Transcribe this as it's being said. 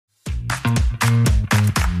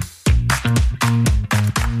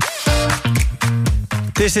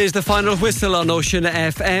This is the final whistle on Ocean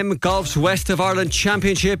FM. Golf's West of Ireland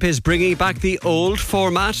Championship is bringing back the old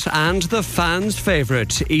format and the fans'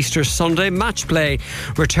 favourite. Easter Sunday match play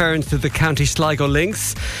returns to the County Sligo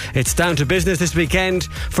links. It's down to business this weekend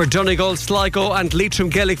for Donegal, Sligo and Leitrim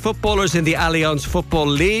Gaelic footballers in the Allianz Football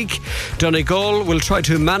League. Donegal will try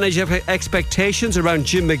to manage expectations around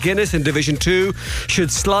Jim McGuinness in Division 2.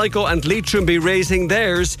 Should Sligo and Leitrim be raising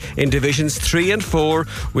theirs in Divisions 3 and 4?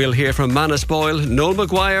 We'll hear from Manus Boyle, Noel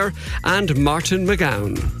Maguire and Martin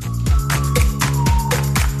McGowan.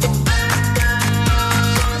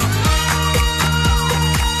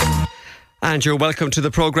 And you're welcome to the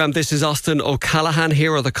programme. This is Austin O'Callaghan.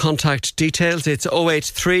 Here are the contact details. It's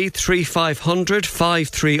 083 3500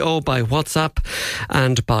 530 by WhatsApp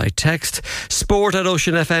and by text.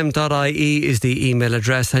 sport@oceanfm.ie is the email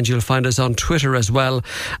address, and you'll find us on Twitter as well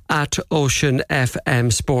at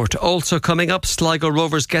OceanFM Sport. Also coming up, Sligo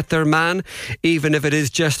Rovers get their man, even if it is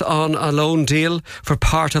just on a loan deal for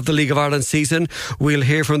part of the League of Ireland season. We'll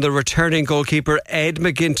hear from the returning goalkeeper Ed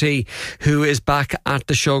McGinty, who is back at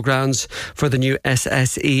the showgrounds for the new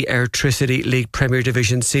SSE Airtricity League Premier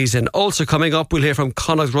Division season. Also coming up, we'll hear from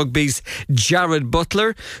Connacht Rugby's Jared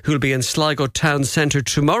Butler, who'll be in Sligo Town Centre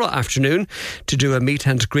tomorrow afternoon to do a meet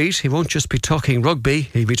and greet. He won't just be talking rugby,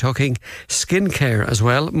 he'll be talking skincare as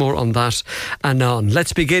well. More on that anon.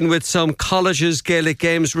 Let's begin with some colleges' Gaelic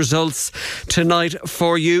games results tonight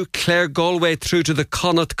for you. Clare Galway through to the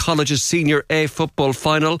Connacht College's Senior A football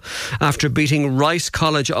final after beating Rice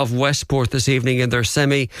College of Westport this evening in their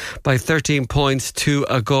semi by 13 points to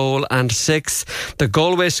a goal and 6. The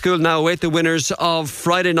Galway school now await the winners of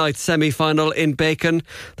Friday night semi-final in Bacon.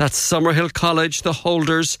 That's Summerhill College, the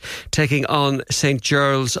holders, taking on St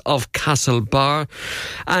Gerald's of Castlebar.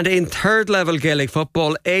 And in third level Gaelic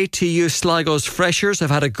football, ATU Sligo's Freshers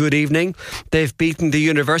have had a good evening. They've beaten the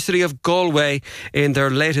University of Galway in their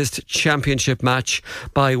latest championship match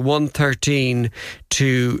by 113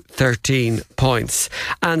 to 13 points.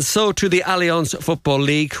 And so to the Allianz Football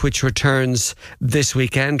League, which returns this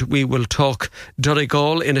weekend. We will talk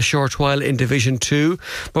Donegal in a short while in Division 2,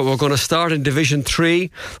 but we're going to start in Division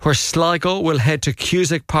 3, where Sligo will head to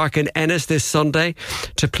Cusack Park in Ennis this Sunday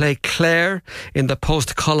to play Clare in the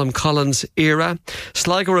post-Colm Collins era.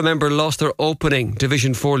 Sligo, remember, lost their opening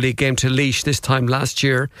Division 4 league game to Laois this time last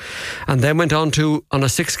year, and then went on a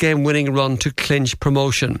 6-game winning run to clinch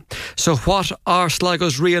promotion. So what are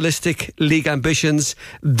Sligo's realistic league ambitions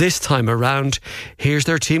this time around? Here's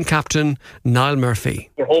their team captain, Niall Murphy.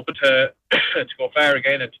 We're hoping to go far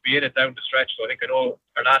again and to be in it down the stretch. So I think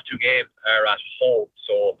our last 2 games are at home.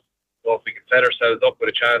 So if we can set ourselves up with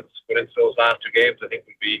a chance going into those last 2 games, I think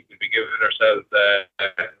we'll be giving ourselves a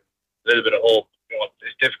little bit of hope.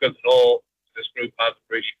 It's difficult to know. This group hasn't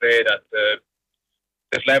really played at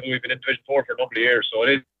this level. We've been in Division 4 for a number of years, so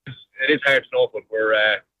it is hard to know. But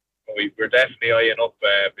we're definitely eyeing up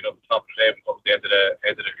being on the top of the table come the end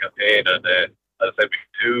of the campaign. And as I said, we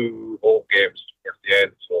have 2 home games towards the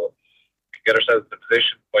end, so we can get ourselves in a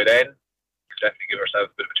position by then. We'll definitely give ourselves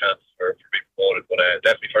a bit of a chance for being promoted. But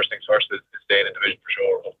definitely first things first is staying in division for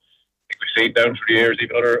sure. But I think we've seen down through the years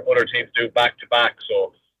even other teams do back to back.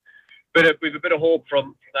 So we've a bit of hope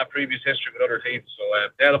from that previous history with other teams. So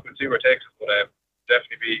look, we'll see where it takes us. But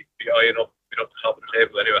definitely be eyeing up the top of the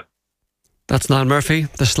table anyway. That's Niall Murphy,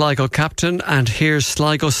 the Sligo captain, and here's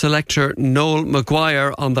Sligo selector Noel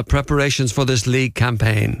Maguire on the preparations for this league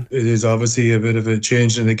campaign. It is obviously a bit of a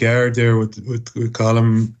change in the guard there with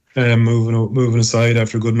Colm moving aside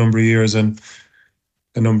after a good number of years, and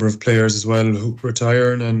a number of players as well who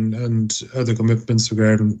retiring and other commitments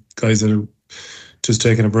regarding guys that are just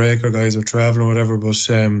taking a break or guys are travelling or whatever. But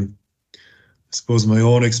I suppose my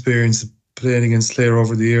own experience playing against Clare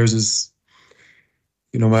over the years is,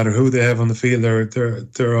 no matter who they have on the field,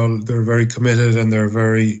 they're very committed and they're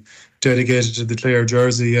very dedicated to the Clare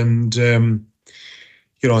jersey. And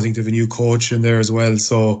I think they have a new coach in there as well.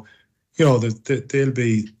 So they'll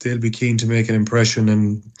be keen to make an impression,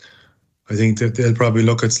 and I think that they'll probably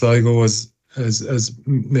look at Sligo as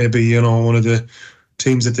maybe one of the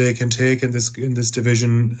teams that they can take in this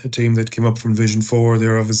division. A team that came up from Division 4,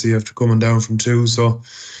 they're obviously after coming down from 2, so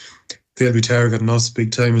they'll be targeting us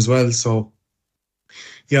big time as well. So.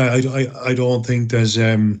 Yeah, I don't think that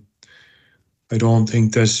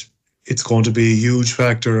it's going to be a huge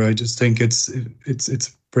factor. I just think it's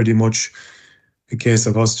pretty much a case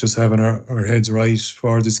of us just having our heads right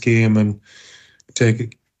for this game and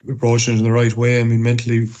approaching it in the right way. I mean,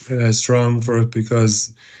 mentally strong for it,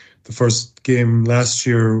 because the first game last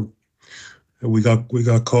year we got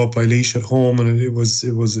caught by Laois at home, and it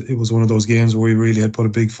was one of those games where we really had put a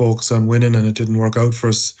big focus on winning, and it didn't work out for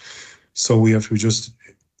us. So we have to just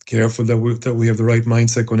careful that we have the right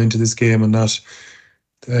mindset going into this game, and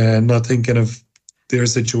not thinking of their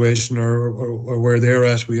situation or where they're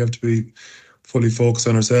at. We have to be fully focused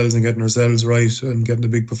on ourselves and getting ourselves right and getting a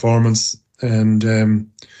big performance. And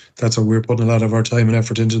that's what we're putting a lot of our time and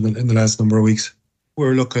effort into in the last number of weeks.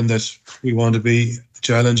 We're looking that we want to be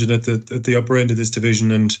challenging at the upper end of this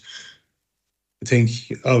division, and I think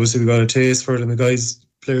obviously we got a taste for it, and the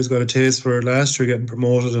players got a taste for it last year getting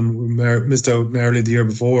promoted, and we missed out narrowly the year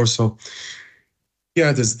before. So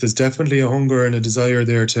yeah, there's definitely a hunger and a desire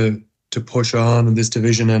there to push on in this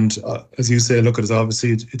division. And as you say, look,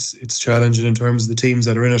 obviously it's challenging in terms of the teams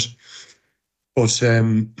that are in it. But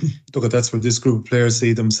look, that's where this group of players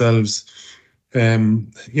see themselves.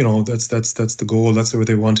 That's the goal. That's where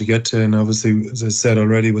they want to get to. And obviously, as I said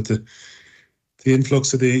already, with the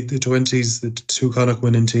influx of the 20s, the two Connacht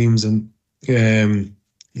winning teams, and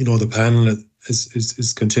the panel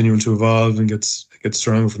is continuing to evolve and gets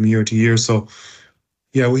stronger from year to year. So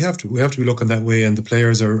yeah, we have to be looking that way, and the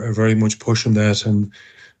players are very much pushing that, and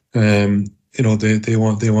they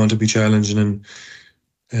want to be challenging and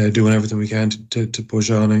doing everything we can to push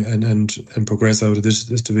on and progress out of this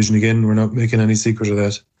division again. We're not making any secret of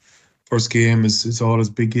that. First game is always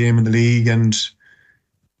a big game in the league, and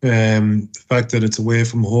the fact that it's away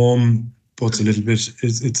from home puts a little bit.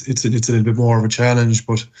 It's a little bit more of a challenge,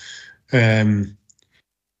 but I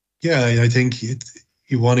think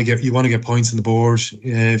you want to get points on the board.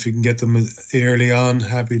 If you can get them early on,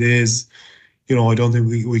 happy days. I don't think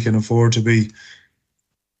we can afford to be,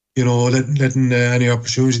 letting any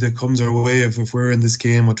opportunity that comes our way. If we're in this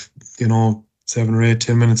game with 7 or 8,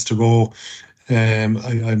 10 minutes to go,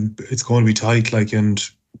 it's going to be tight. And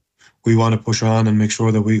we want to push on and make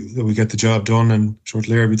sure that we get the job done. And sure,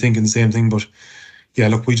 Claire will be thinking the same thing. But yeah,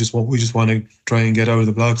 look, we just want to try and get out of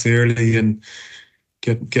the blocks early and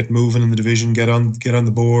get moving in the division, get on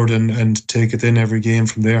the board and take it in every game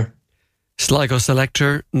from there. Sligo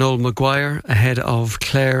selector Noel Maguire ahead of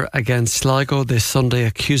Clare against Sligo this Sunday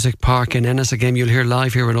at Cusack Park in Ennis, a game you'll hear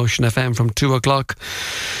live here on Ocean FM from 2 o'clock,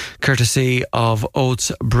 courtesy of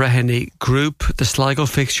Oates Breheny Group. The Sligo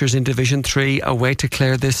fixtures in Division 3 away to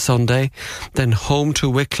Clare this Sunday, then home to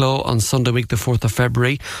Wicklow on Sunday week the 4th of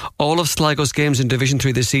February. All of Sligo's games in Division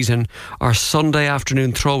 3 this season are Sunday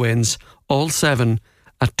afternoon throw-ins, all 7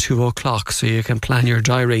 at 2 o'clock, so you can plan your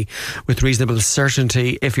diary with reasonable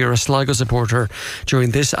certainty if you're a Sligo supporter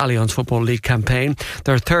during this Allianz Football League campaign.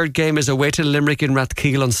 Their third game is away to Limerick in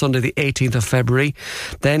Rathkeil on Sunday the 18th of February.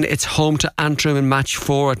 Then it's home to Antrim in match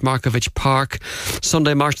 4 at Markovich Park.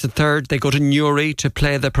 Sunday, March the 3rd, they go to Newry to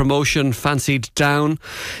play the promotion fancied down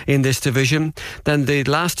in this division. Then the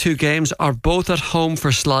last 2 games are both at home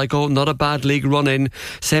for Sligo. Not a bad league run in.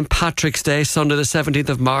 St. Patrick's Day, Sunday the 17th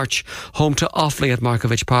of March, home to Offaly at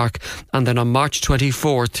Markovich Park, and then on March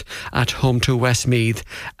 24th at home to Westmeath,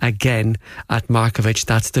 again at Markovich.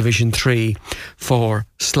 That's Division 3 for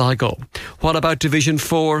Sligo. What about Division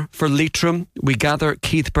 4 for Leitrim? We gather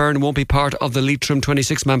Keith Byrne won't be part of the Leitrim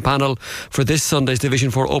 26-man panel for this Sunday's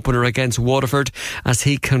Division 4 opener against Waterford as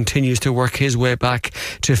he continues to work his way back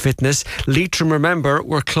to fitness. Leitrim, remember,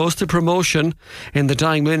 were close to promotion in the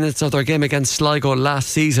dying minutes of their game against Sligo last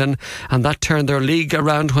season, and that turned their league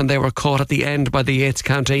around when they were caught at the end by the Yates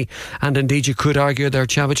County, and indeed you could argue their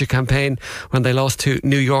championship campaign when they lost to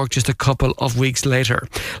New York just a couple of weeks later.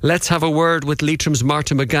 Let's have a word with Leitrim's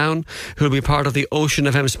Martin McGowan, who will be part of the Ocean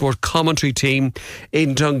FM Sport commentary team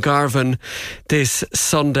in Dungarvan this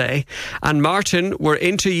Sunday. And Martin, we're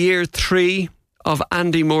into year 3 of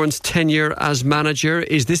Andy Moran's tenure as manager.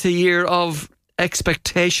 Is this a year of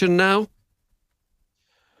expectation now?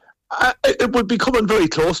 It would be coming very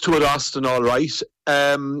close to it, Austin, all right.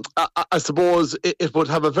 I suppose it would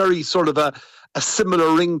have a very sort of a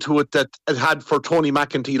similar ring to it that it had for Tony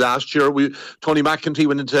McGinty last year. Tony McGinty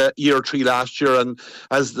went into year 3 last year, and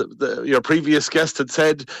as your previous guest had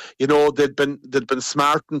said, they'd been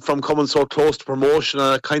smarting from coming so close to promotion,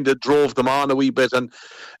 and it kind of drove them on a wee bit. And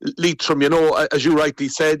Leitrim, as you rightly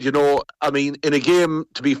said, I mean, in a game,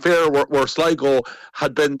 to be fair, where Sligo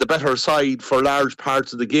had been the better side for large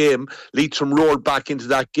parts of the game, Leitrim rolled back into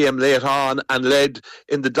that game late on and led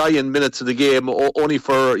in the dying minutes of the game, only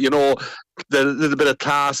for, the little bit of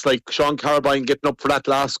class, like Sean Carabine getting up for that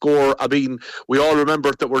last score. I mean, we all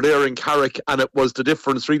remember that we're there in Carrick, and it was the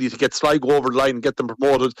difference really to get Sligo over the line and get them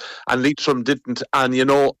promoted, and Leitrim didn't. And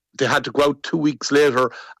they had to go out 2 weeks later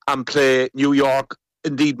and play New York,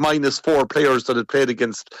 indeed minus 4 players that had played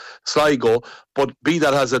against Sligo. But be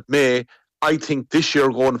that as it may, I think this year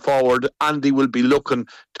going forward, Andy will be looking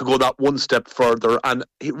to go that one step further. And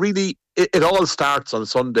it all starts on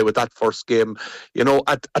Sunday with that first game.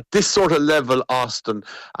 At this sort of level, Austin,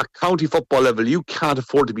 at county football level, you can't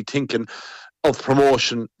afford to be thinking of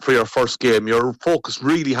promotion for your first game. Your focus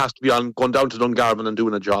really has to be on going down to Dungarvan and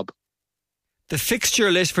doing a job. The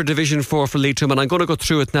fixture list for Division 4 for Leitrim, and I'm going to go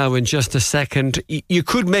through it now in just a second. You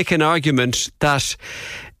could make an argument that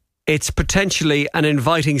it's potentially an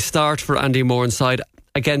inviting start for Andy Moran's side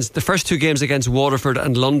against the first two games against Waterford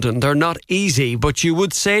and London. They're not easy, but you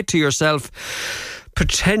would say to yourself,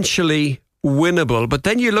 potentially winnable. But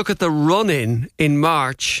then you look at the run-in in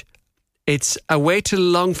March. It's away to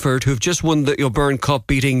Longford, who've just won the O'Byrne Cup,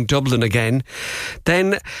 beating Dublin again.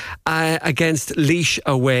 Then against Laois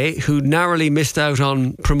away, who narrowly missed out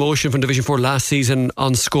on promotion from Division 4 last season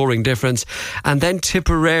on scoring difference. And then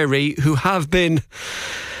Tipperary, who have been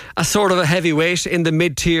a sort of a heavyweight in the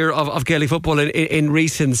mid-tier of Gaelic football in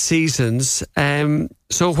recent seasons.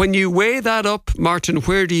 So when you weigh that up, Martin,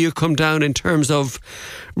 where do you come down in terms of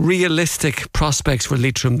realistic prospects for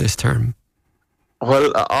Leitrim this term?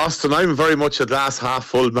 Well, Austin, I'm very much a glass half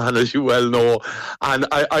full man, as you well know, and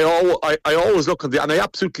I always look at and I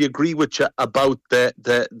absolutely agree with you about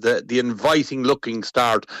the inviting looking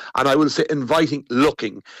start, and I will say inviting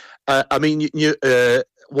looking.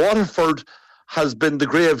 Waterford has been the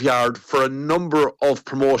graveyard for a number of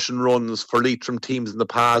promotion runs for Leitrim teams in the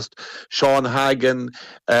past. Sean Hagan,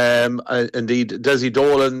 indeed Desi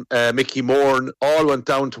Dolan, Mickey Moran, all went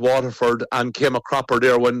down to Waterford and came a cropper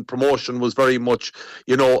there when promotion was very much,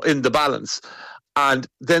 in the balance. And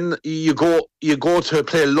then you go to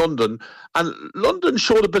play London, and London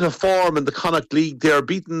showed a bit of form in the Connacht League there,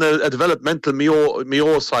 beating a developmental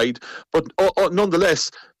Mayo side, but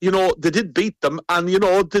nonetheless, they did beat them, and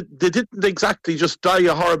they didn't exactly just die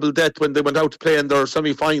a horrible death when they went out to play in their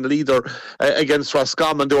semi-final either against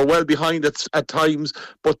Roscommon. They were well behind at times,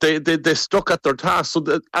 but they stuck at their task.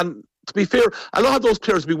 And to be fair, a lot of those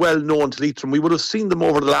players will be well known to Leitrim. We would have seen them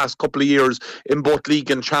over the last couple of years in both league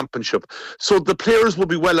and championship. So the players will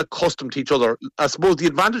be well accustomed to each other. I suppose the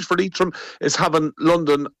advantage for Leitrim is having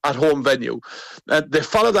London at home venue. They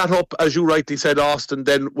follow that up, as you rightly said, Austin,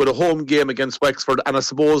 then with a home game against Wexford. And I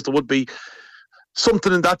suppose there would be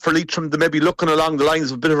something in that for Leitrim. They may be looking along the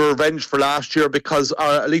lines of a bit of a revenge for last year, because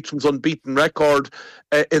Leitrim's unbeaten record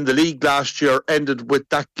in the league last year ended with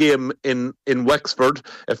that game in Wexford.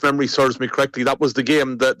 If memory serves me correctly, that was the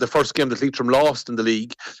game, the first game that Leitrim lost in the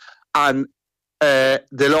league. And they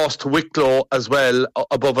lost to Wicklow as well,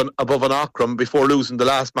 above an Ockram, before losing the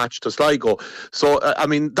last match to Sligo. So,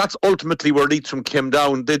 that's ultimately where Leitrim came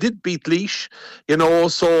down. They did beat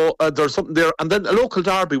Laois, so there's something there. And then a local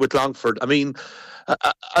derby with Longford.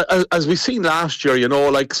 As we seen last year,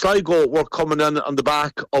 like Sligo were coming in on the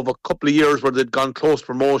back of a couple of years where they'd gone close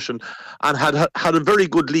promotion and had a very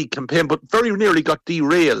good league campaign, but very nearly got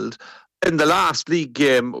derailed in the last league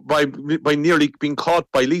game by nearly being caught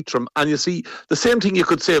by Leitrim. And you see, the same thing you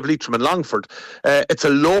could say of Leitrim and Longford. It's a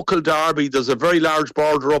local derby. There's a very large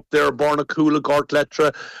border up there, Bornacoola,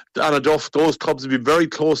 Gortletra, Anaduff. Those clubs would be very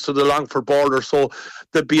close to the Longford border, so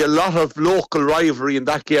there'd be a lot of local rivalry in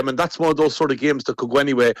that game, and that's one of those sort of games that could go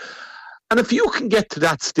anyway. And if you can get to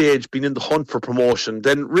that stage, being in the hunt for promotion,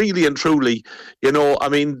 then really and truly,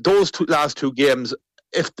 those last two games,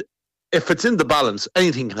 if it's in the balance,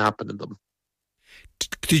 anything can happen in them.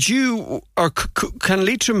 Did you, or can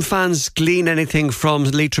Leitrim fans glean anything from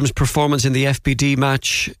Leitrim's performance in the FBD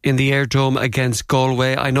match in the Airdome against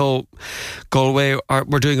Galway? I know Galway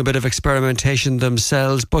were doing a bit of experimentation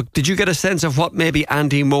themselves, but did you get a sense of what maybe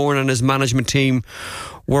Andy Moran and his management team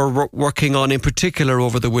were working on in particular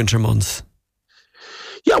over the winter months?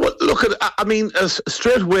 Yeah, well, look,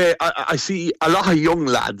 straight away, I see a lot of young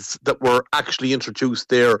lads that were actually introduced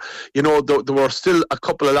there. There were still a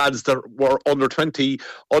couple of lads that were under 20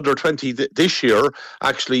 this year,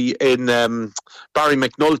 actually, in Barry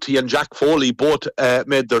McNulty and Jack Foley, both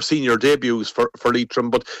made their senior debuts for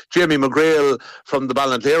Leitrim. But Jamie McGrail from the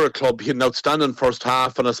Ballinadera club, he had an outstanding first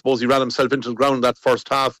half, and I suppose he ran himself into the ground that first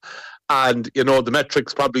half. And, the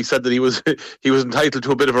metrics probably said that he was entitled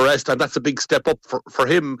to a bit of a rest, and that's a big step up for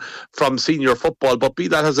him from senior football. But be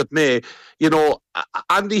that as it may,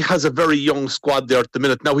 Andy has a very young squad there at the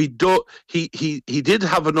minute. Now, he did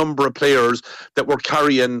have a number of players that were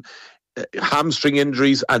carrying hamstring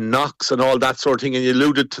injuries and knocks and all that sort of thing, and you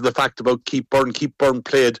alluded to the fact about Keith Byrne. Keith Byrne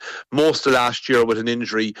played most of last year with an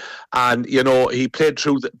injury, and he played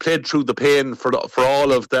through the pain for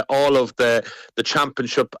all of the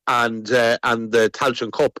championship and the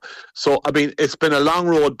Tailteann Cup. So I mean, it's been a long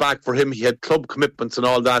road back for him. He had club commitments and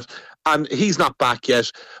all that, and he's not back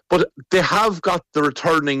yet. But they have got the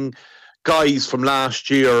returning guys from last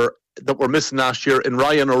year that were missing last year in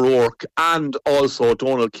Ryan O'Rourke and also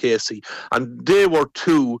Donald Casey, and they were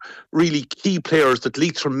two really key players that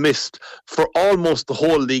Leitrim missed for almost the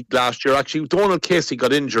whole league last year. Actually, Donald Casey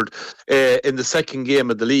got injured in the second game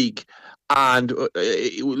of the league, and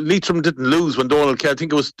Leitrim didn't lose when I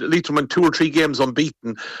think it was Leitrim went 2 or 3 games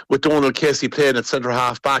unbeaten with Donald Casey playing at centre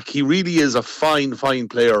half back. He really is a fine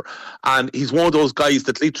player, and he's one of those guys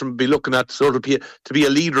that Leitrim will be looking at sort of to be a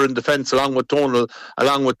leader in defence along with Donald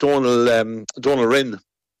Rinn.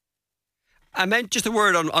 I meant just a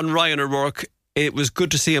word on Ryan O'Rourke. It was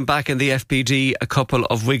good to see him back in the FBD a couple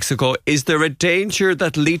of weeks ago. Is there a danger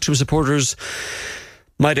that Leitrim supporters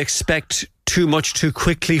might expect too much too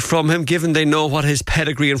quickly from him, given they know what his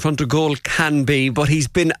pedigree in front of goal can be? But he's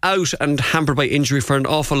been out and hampered by injury for an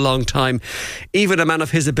awful long time. Even a man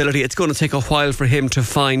of his ability, it's going to take a while for him to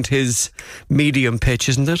find his medium pitch,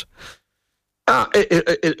 isn't it?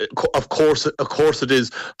 Of course it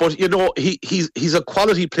is. But he's a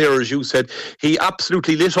quality player, as you said. He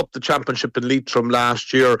absolutely lit up the championship in Leitrim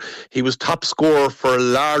last year. He was top scorer for a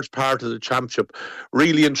large part of the championship.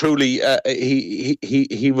 Really and truly,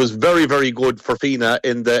 he was very, very good for Fina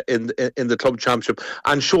in the club championship,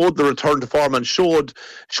 and showed the return to form, and showed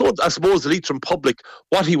I suppose the Leitrim public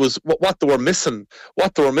what they were missing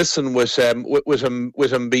with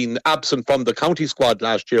him being absent from the county squad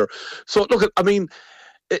last year. So look, I mean,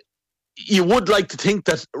 you would like to think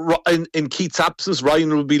that in Keith's absence,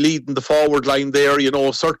 Ryan will be leading the forward line there.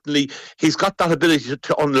 Certainly he's got that ability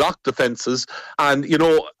to unlock defences, and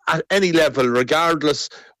at any level, regardless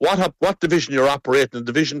what division you're operating in,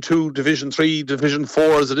 Division 2, Division 3, Division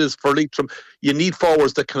 4 as it is for Leitrim, you need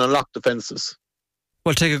forwards that can unlock defences.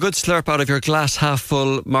 Well, take a good slurp out of your glass half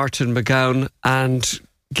full, Martin McGowan, and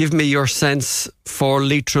give me your sense for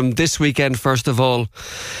Leitrim this weekend, first of all,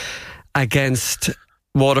 against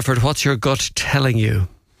Waterford. What's your gut telling you?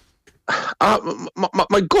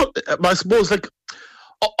 My gut, I suppose, like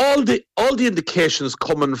all the indications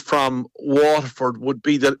coming from Waterford would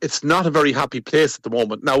be that it's not a very happy place at the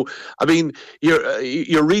moment. Now, I mean,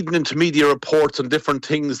 you're reading into media reports and different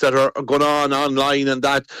things that are going on online and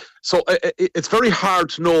that. So it's very hard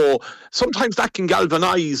to know. Sometimes that can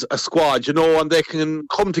galvanise a squad, and they can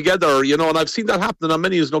come together, and I've seen that happening on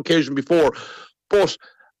many an occasion before. But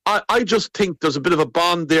I just think there's a bit of a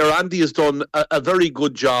bond there. Andy has done a very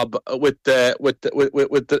good job with the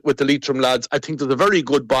Leitrim lads. I think there's a very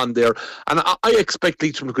good bond there, and I expect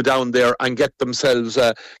Leitrim to go down there and get themselves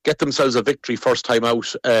a victory first time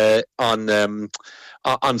out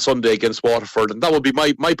on Sunday against Waterford, and that would be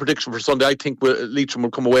my prediction for Sunday. I think Leitrim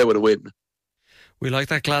will come away with a win. We like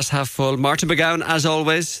that glass half full. Martin McGowan, as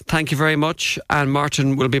always, thank you very much. And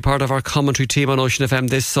Martin will be part of our commentary team on Ocean FM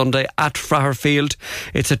this Sunday at Fraherfield.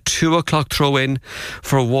 It's a 2:00 throw-in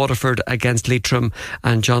for Waterford against Leitrim.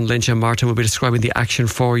 And John Lynch and Martin will be describing the action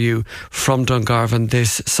for you from Dungarvan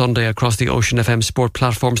this Sunday across the Ocean FM sport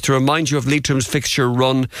platforms. To remind you of Leitrim's fixture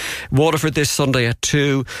run, Waterford this Sunday at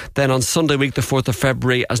 2. Then on Sunday week, the 4th of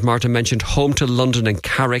February, as Martin mentioned, home to London and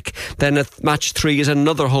Carrick. Then at match 3 is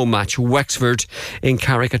another home match, Wexford in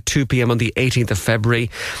Carrick at 2 p.m. on the 18th of February.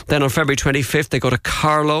 Then on February 25th they go to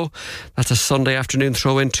Carlow. That's a Sunday afternoon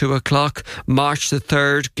throw-in, 2:00. March the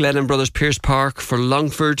 3rd, Glennon Brothers Pearse Park for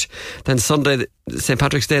Longford. Then Sunday, St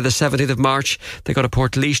Patrick's Day, the 17th of March, they go to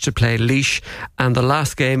Portlaoise to play Laois. And the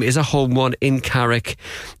last game is a home one in Carrick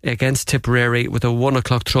against Tipperary, with a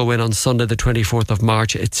 1:00 throw-in on Sunday the 24th of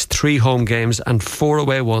March. It's 3 home games and 4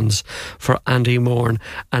 away ones for Andy Moore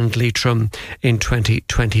and Leitrim in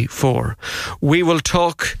 2024. We will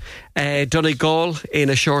talk Donegal in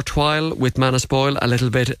a short while with Manus Boyle a little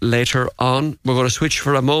bit later on. We're going to switch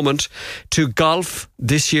for a moment to golf.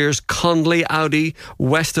 This year's Conley Audi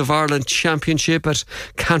West of Ireland Championship at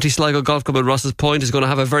County Sligo Golf Club at Ross's Point is going to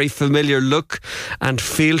have a very familiar look and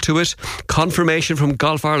feel to it. Confirmation from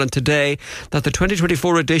Golf Ireland today that the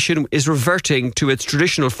 2024 edition is reverting to its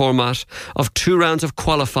traditional format of 2 rounds of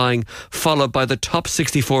qualifying, followed by the top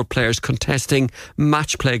 64 players contesting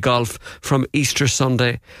match play golf from Easter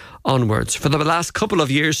Sunday onwards. For the last couple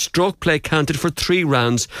of years, stroke play counted for 3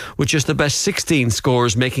 rounds, with just the best 16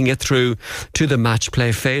 scores making it through to the match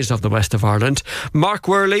play phase of the West of Ireland. Mark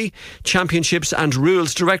Worley, Championships and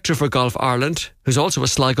Rules Director for Golf Ireland, who's also a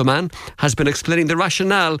Sligo man, has been explaining the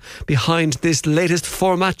rationale behind this latest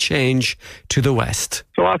format change to the West.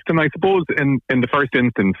 So Austin, I suppose in the first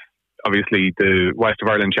instance, obviously the West of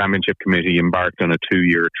Ireland Championship Committee embarked on a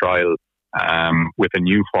 2-year trial with a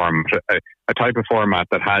new format, a type of format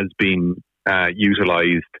that has been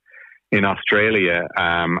utilised in Australia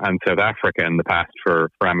and South Africa in the past for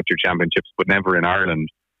amateur championships, but never in Ireland.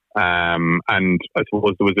 And I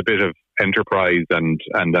suppose there was a bit of enterprise and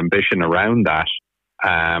ambition around that.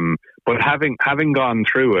 But having gone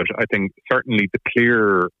through it, I think certainly the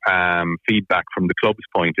clear feedback from the club's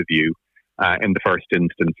point of view in the first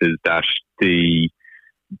instance is that the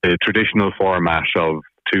traditional format of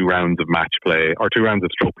 2 rounds of match play, or 2 rounds of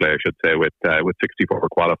stroke play, I should say, with 64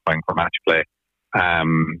 qualifying for match play,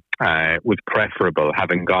 was preferable,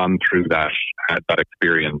 having gone through that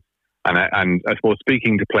experience. And I suppose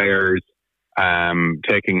speaking to players,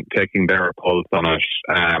 taking their pulse on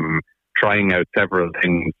it, trying out several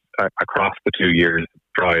things across the 2 years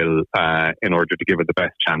trial in order to give it the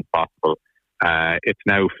best chance possible. It's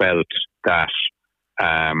now felt that,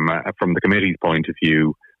 from the committee's point of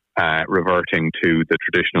view, reverting to the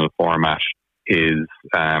traditional format is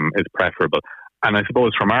preferable. And I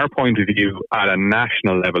suppose from our point of view, at a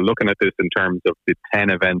national level, looking at this in terms of the 10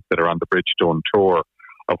 events that are on the Bridgestone Tour,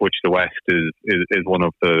 of which the West is one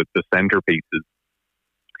of the centerpieces,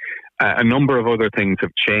 a number of other things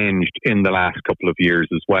have changed in the last couple of years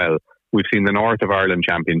as well. We've seen the North of Ireland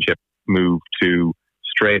Championship move to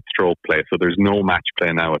straight stroke play, so there's no match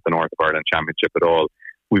play now at the North of Ireland Championship at all.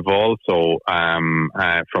 We've also,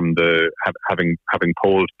 from having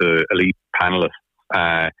polled the elite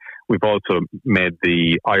panelists, we've also made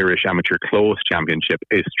the Irish Amateur Close Championship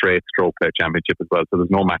a straight stroke play championship as well, so there's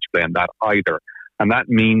no match play in that either. And that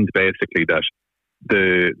means basically that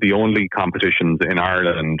the only competitions in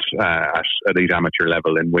Ireland at elite amateur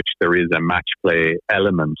level in which there is a match play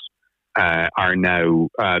element are now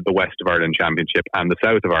the West of Ireland Championship and the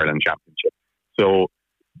South of Ireland Championship. So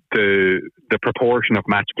the proportion of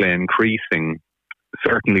match play increasing,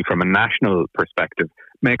 certainly from a national perspective,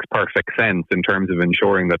 makes perfect sense in terms of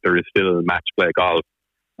ensuring that there is still match play golf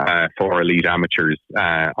for elite amateurs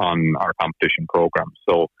on our competition program.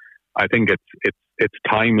 So I think it's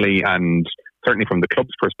timely, and certainly from the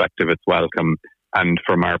club's perspective, it's welcome. And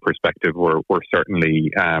from our perspective, we're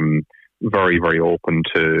certainly very, very open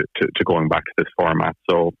to going back to this format.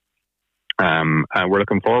 So we're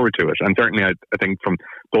looking forward to it. And certainly, I think from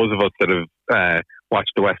those of us that have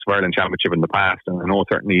watched the West of Ireland Championship in the past, and I know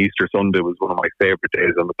certainly Easter Sunday was one of my favourite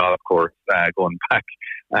days on the golf course, going back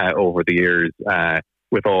over the years,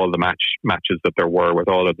 with all the matches that there were, with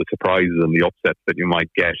all of the surprises and the upsets that you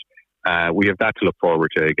might get. We have that to look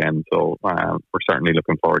forward to again, so we're certainly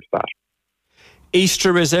looking forward to that.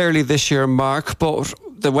 Easter is early this year, Mark, but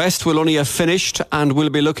the West will only have finished, and we'll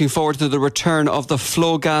be looking forward to the return of the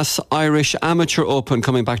Flowgas Irish Amateur Open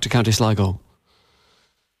coming back to County Sligo.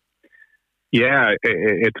 Yeah,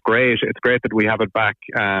 it's great. It's great that we have it back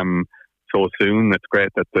so soon. It's great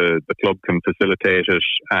that the club can facilitate it,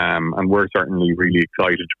 and we're certainly really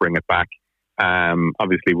excited to bring it back.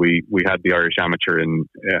 Obviously, we had the Irish Amateur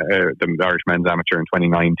the Irish Men's Amateur in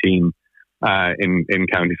 2019 in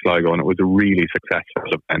County Sligo, and it was a really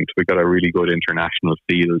successful event. We got a really good international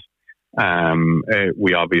field.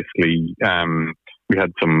 We obviously we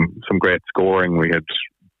had some great scoring. We had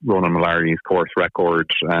Ronan Malari's course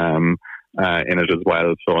record in it as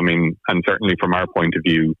well. So I mean, and certainly from our point of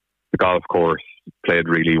view, the golf course played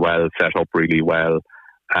really well, set up really well.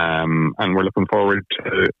 And we're looking forward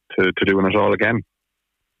to doing it all again.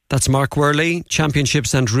 That's Mark Worley,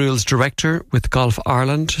 Championships and Rules Director with Golf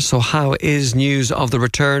Ireland. So how is news of the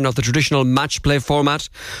return of the traditional match play format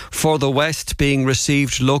for the West being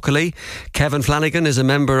received locally? Kevin Flanagan is a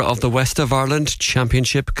member of the West of Ireland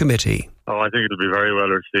Championship Committee. Oh, I think it'll be very well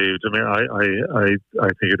received. I mean, I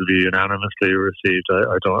think it'll be unanimously received.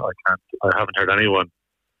 I haven't heard anyone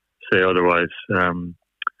say otherwise.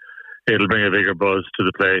 It'll bring a bigger buzz to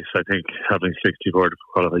the place. I think having 64 to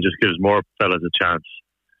qualify just gives more fellas a chance.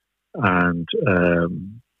 And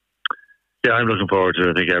I'm looking forward to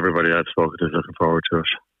it. I think everybody I've spoken to is looking forward to it.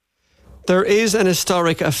 There is an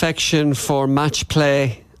historic affection for match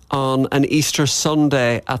play on an Easter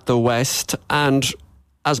Sunday at the West, and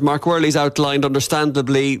as Mark Worley's outlined,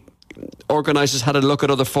 understandably, organisers had a look at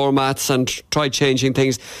other formats and tried changing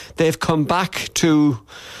things. They've come back to,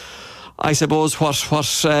 I suppose, what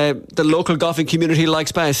the local golfing community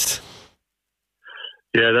likes best.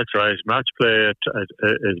 Yeah, that's right. Match play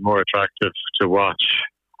is more attractive to watch,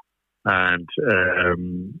 and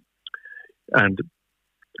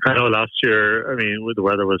I know last year, I mean, the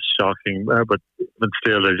weather was shocking, but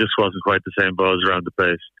still, there just wasn't quite the same buzz around the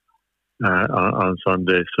place on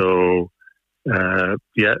Sunday. So, I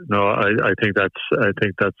think that's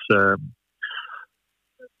the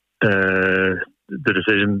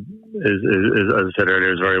decision is, as I said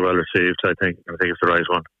earlier, is very well received. I think it's the right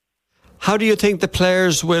one. How do you think the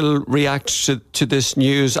players will react to this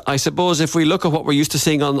news? I suppose if we look at what we're used to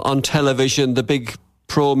seeing on television, the big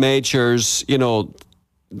pro majors, you know,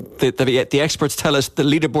 the experts tell us the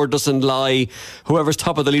leaderboard doesn't lie. Whoever's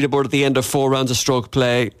top of the leaderboard at the end of 4 rounds of stroke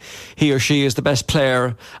play, he or she is the best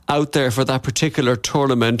player out there for that particular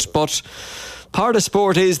tournament. But part of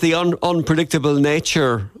sport is the unpredictable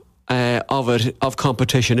nature of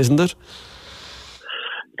competition, isn't it?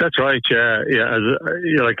 That's right. Yeah.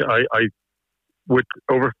 I with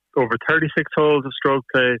over 36 holes of stroke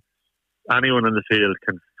play, anyone in the field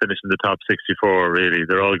can finish in the top 64. Really,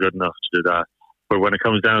 they're all good enough to do that. But when it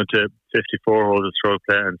comes down to 54 holes of stroke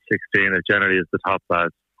play and 16, it generally is the top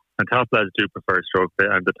lads. And top lads do prefer stroke play,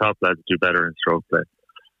 and the top lads do better in stroke play.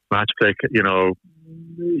 Match play, you know,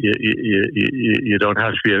 you don't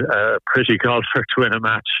have to be a pretty golfer to win a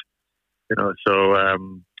match. You know, so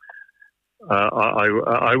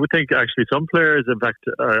I would think actually some players, in fact,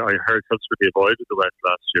 I heard subsequently avoided the West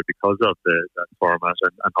last year because of that format,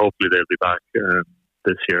 and hopefully they'll be back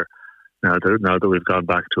this year now that we've gone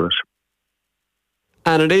back to it.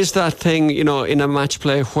 And it is that thing, you know, in a match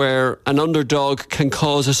play where an underdog can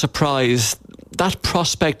cause a surprise. That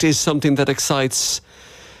prospect is something that excites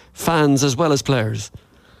fans as well as players.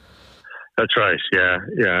 That's right, yeah,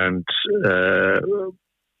 and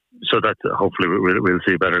so that hopefully we'll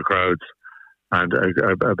see better crowds and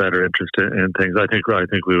a better interest in things. I think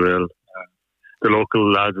we will. The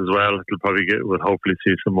local lads as well will hopefully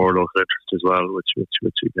see some more local interest as well, which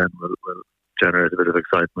again will generate a bit of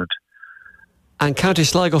excitement. And County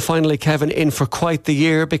Sligo finally, Kevin, in for quite the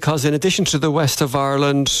year, because in addition to the West of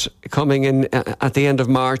Ireland coming in at the end of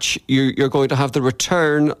March, you're going to have the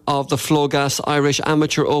return of the Flogas Irish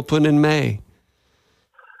Amateur Open in May.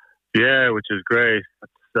 Yeah, which is great.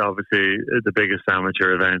 It's obviously the biggest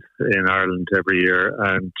amateur event in Ireland every year,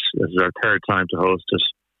 and this is our third time to host it.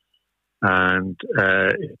 And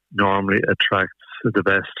it normally attracts the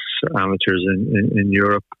best amateurs in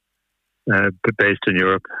Europe. Based in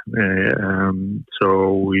Europe,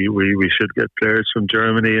 so we should get players from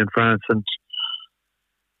Germany and France and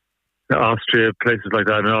Austria, places like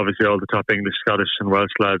that, and obviously all the top English, Scottish, and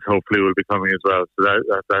Welsh lads hopefully will be coming as well. So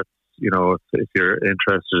that's you know, if you're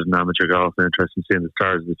interested in amateur golf and interested in seeing the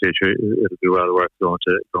stars of the future, it'll be well worth going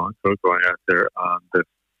out there on the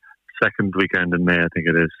second weekend in May, I think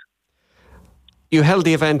it is. You held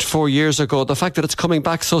the event 4 years ago. The fact that it's coming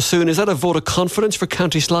back so soon, is that a vote of confidence for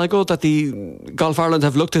County Sligo, that the Golf Ireland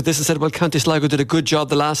have looked at this and said, well, County Sligo did a good job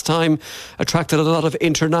the last time, attracted a lot of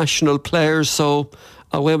international players, so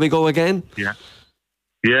away we go again? Yeah,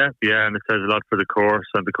 and it says a lot for the course,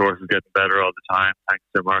 and the course is getting better all the time, thanks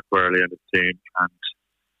to Mark Worley and his team. And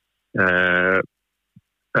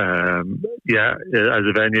as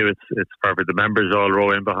a venue, it's perfect. The members all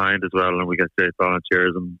row in behind as well, and we get great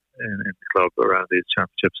volunteers in the club around these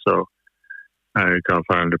championships. So Golf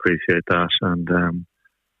Ireland appreciate that, and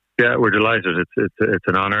we're delighted. It's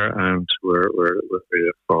an honour, and we're really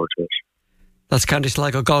looking forward to it. That's County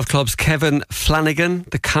Sligo Golf Club's Kevin Flanagan.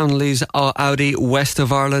 The Connolly's Audi West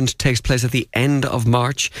of Ireland takes place at the end of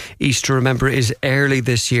March. Easter, remember, is early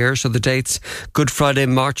this year, so the dates: Good Friday,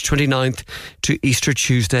 March 29th to Easter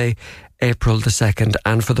Tuesday, April the 2nd.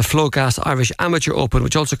 And for the Flogas Irish Amateur Open,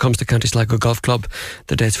 which also comes to County Sligo Golf Club,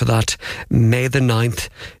 the dates for that: May the 9th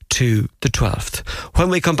to the 12th. When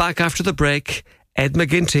we come back after the break, Ed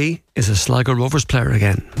McGinty is a Sligo Rovers player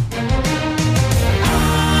again.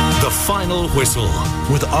 The Final Whistle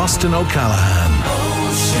with Austin O'Callaghan.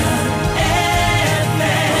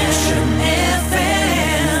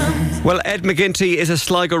 Well, Ed McGinty is a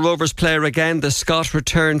Sligo Rovers player again. The Scot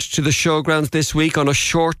returned to the showgrounds this week on a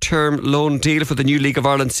short-term loan deal for the new League of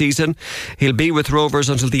Ireland season. He'll be with Rovers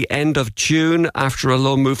until the end of June after a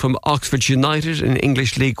loan move from Oxford United in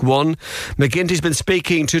English League One. McGinty's been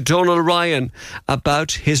speaking to Donal Ryan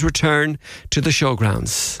about his return to the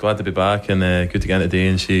showgrounds. Glad to be back, and good to get in today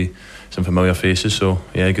and see some familiar faces. So,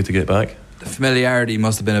 yeah, good to get back. The familiarity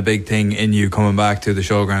must have been a big thing in you coming back to the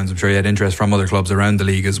showgrounds. I'm sure you had interest from other clubs around the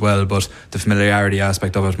league as well, but the familiarity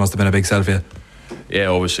aspect of it must have been a big sell for you. Yeah,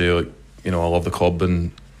 obviously, I love the club,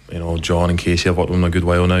 and John and Casey, I've worked with them a good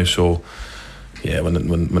while now, so yeah,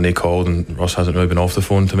 when they called, and Ross hasn't really been off the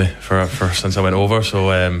phone to me for since I went over,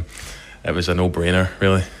 so it was a no-brainer,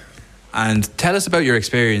 really. And tell us about your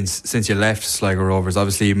experience since you left Sligo Rovers.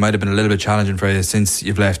 Obviously it might have been a little bit challenging for you since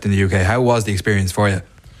you've left in the UK. How was the experience for you?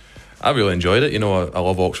 I really enjoyed it. I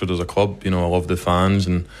love Oxford as a club. I love the fans,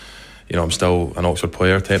 and I'm still an Oxford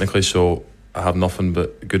player technically, so I have nothing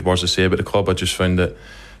but good words to say about the club. I just found it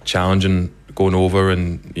challenging going over,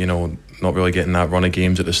 and not really getting that run of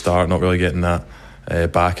games at the start, not really getting that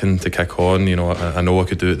backing to kick on. I know I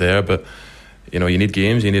could do it there, but you need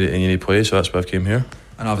games, you need play, so that's why I came here.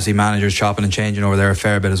 And obviously managers chopping and changing over there a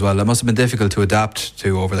fair bit as well. That must have been difficult to adapt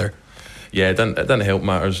to over there. Yeah, it didn't help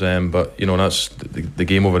matters, but that's the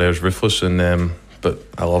game over there is ruthless, and but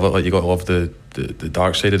I love it. Like, you got to love the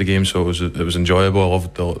dark side of the game, so it was enjoyable. I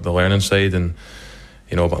loved the learning side, and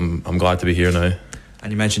but I'm glad to be here now.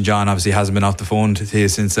 And you mentioned John obviously hasn't been off the phone to you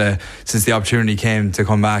since the opportunity came to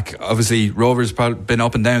come back. Obviously Rovers probably been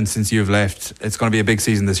up and down since you've left. It's going to be a big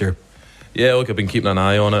season this year. Yeah, look, I've been keeping an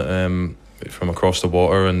eye on it from across the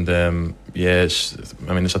water, and it's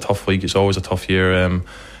a tough league. It's always a tough year, no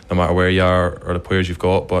matter where you are or the players you've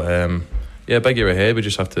got, but big year ahead. We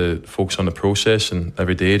just have to focus on the process, and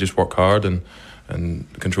every day just work hard and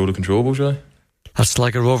control the controllables, really. That's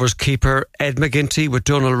Sligo Rovers keeper Ed McGinty with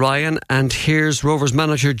Donal Ryan, and here's Rovers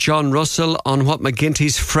manager John Russell on what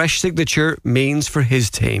McGinty's fresh signature means for his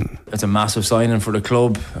team. It's a massive signing for the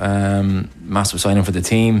club, massive signing for the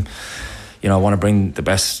team. I want to bring the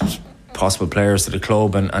best possible players to the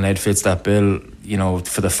club, and Ed fits that bill.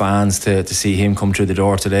 For the fans to see him come through the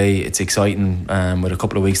door today, it's exciting, with a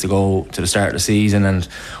couple of weeks to go to the start of the season, and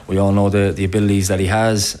we all know the abilities that he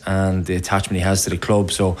has and the attachment he has to the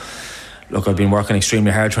club. So look, I've been working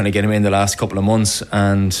extremely hard trying to get him in the last couple of months,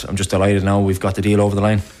 and I'm just delighted now we've got the deal over the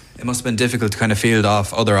line. It must have been difficult to kind of field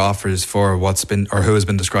off other offers for what's been, or who has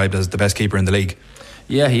been described as the best keeper in the league.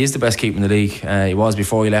 Yeah, he is the best keeper in the league. He was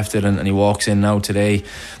before he left it, and he walks in now today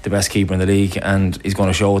the best keeper in the league, and he's going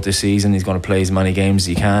to show it this season. He's going to play as many games as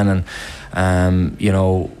he can, and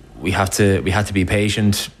we had to be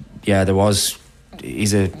patient. Yeah,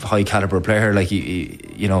 he's a high calibre player. Like he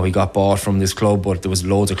got bought from this club, but there was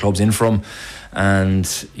loads of clubs in from,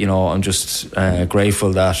 and I'm just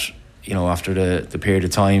grateful that after the period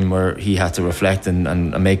of time where he had to reflect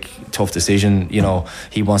and make tough decision.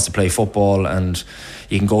 He wants to play football, and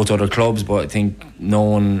he can go to other clubs, but I think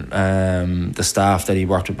knowing the staff that he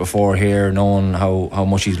worked with before here, knowing how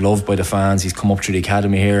much he's loved by the fans, he's come up through the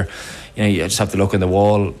academy here. You just have to look on the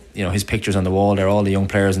wall. His pictures on the wall, they're all the young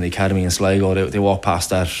players in the academy in Sligo. They walk past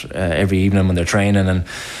that every evening when they're training, and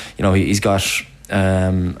he's got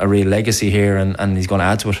a real legacy here, and he's going to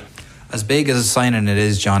add to it. As big as a signing it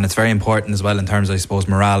is, John, it's very important as well in terms of, I suppose,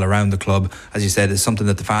 morale around the club. As you said, it's something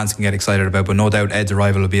that the fans can get excited about, but no doubt Ed's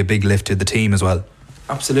arrival will be a big lift to the team as well.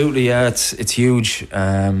 Absolutely, yeah, it's huge.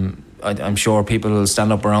 I'm sure people will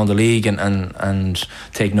stand up around the league and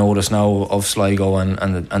take notice now of Sligo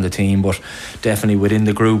and the team, but definitely within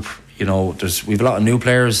the group, we've a lot of new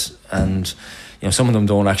players, and some of them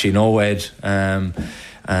don't actually know Ed.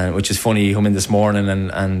 Which is funny. You come in this morning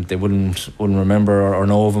and they wouldn't remember or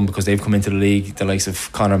know of him because they've come into the league, the likes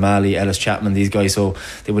of Conor Malley, Ellis Chapman, these guys, so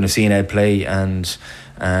they wouldn't have seen Ed play,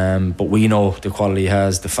 but we know the quality he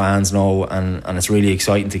has, the fans know, and it's really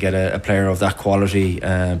exciting to get a player of that quality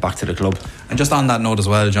back to the club. And just on that note as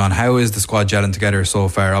well, John, how is the squad gelling together so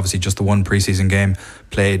far? Obviously just the one pre-season game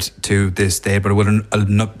played to this day, but with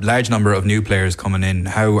a large number of new players coming in,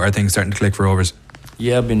 how are things starting to click for Rovers?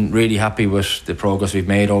 Yeah, I've been really happy with the progress we've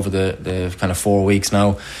made over the kind of 4 weeks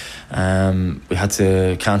now. We had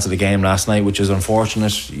to cancel the game last night, which is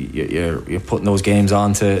unfortunate. You're putting those games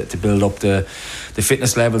on to build up the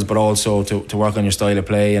fitness levels, but also to work on your style of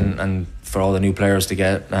play and for all the new players to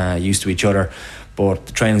get used to each other. But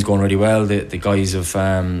the training's going really well. The guys have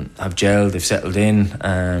gelled, they've settled in.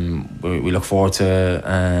 We look forward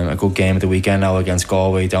to a good game at the weekend now against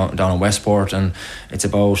Galway down in Westport, and it's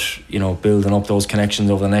about building up those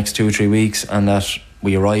connections over the next 2-3 weeks, and that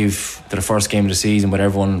we arrive to the first game of the season with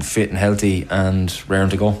everyone fit and healthy and raring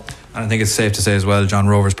to go. And I think it's safe to say as well, John,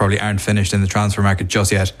 Rovers probably aren't finished in the transfer market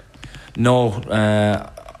just yet. No,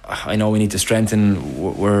 I know we need to strengthen.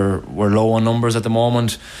 We're low on numbers at the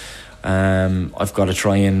moment. I've got to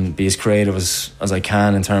try and be as creative as I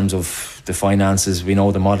can in terms of the finances. We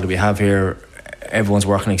know the model we have here. Everyone's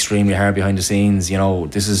working extremely hard behind the scenes.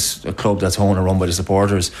 This is a club that's owned and run by the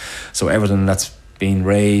supporters, so everything that's been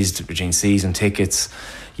raised between season tickets,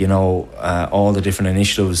 all the different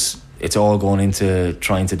initiatives, it's all going into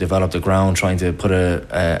trying to develop the ground, trying to put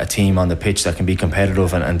a team on the pitch that can be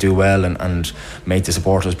competitive and do well and make the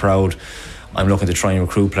supporters proud. I'm looking to try and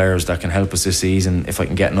recruit players that can help us this season. If I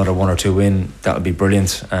can get another 1 or 2 in, that would be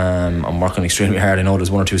brilliant. I'm working extremely hard. I know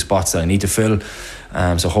there's 1 or 2 spots that I need to fill,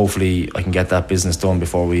 so hopefully I can get that business done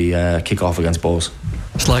before we kick off against Bows.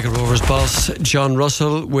 Sligo Rovers boss John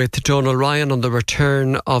Russell with Donal Ryan on the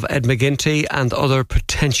return of Ed McGinty and other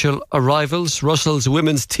potential arrivals. Russell's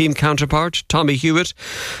women's team counterpart Tommy Hewitt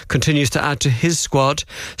continues to add to his squad.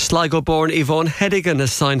 Sligo-born Yvonne Hedigan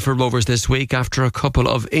has signed for Rovers this week after a couple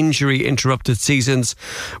of injury-interrupted seasons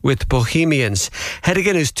with Bohemians.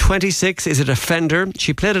 Hedigan, who's 26, is a defender.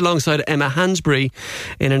 She played alongside Emma Hansbury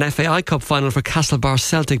in an FAI Cup final for Castlebar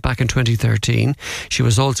Celtic back in 2013. She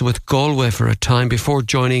was also with Galway for a time before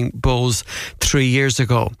joining Bows 3 years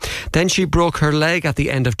ago. Then she broke her leg at the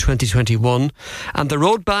end of 2021, and the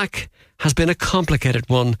road back has been a complicated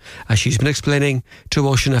one, as she's been explaining to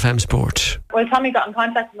Ocean FM Sport. Well, Tommy got in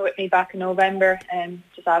contact with me back in November and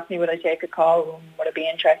just asked me would I take a call and would I be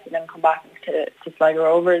interested in coming back to Sligo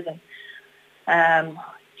Rovers. And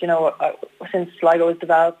since Sligo was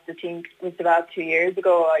developed, the team was developed 2 years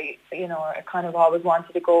ago, I kind of always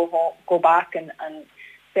wanted to go back and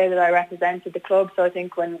say that I represented the club. So I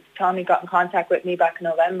think when Tommy got in contact with me back in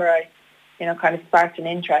November, I kind of sparked an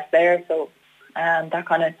interest there. So that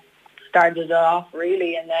kind of started it off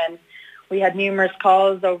really. And then we had numerous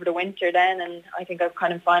calls over the winter then, and I think I've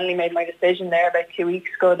kind of finally made my decision there about 2 weeks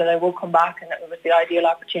ago that I will come back, and it was the ideal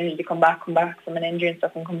opportunity to come back from an injury and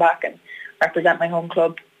stuff and come back and represent my home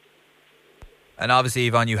club. And obviously,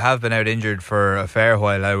 Yvonne, you have been out injured for a fair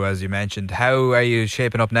while now, as you mentioned. How are you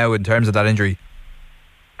shaping up now in terms of that injury?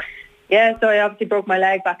 Yeah, so I obviously broke my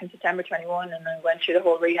leg back in September 21, and I went through the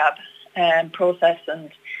whole rehab process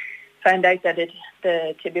and found out that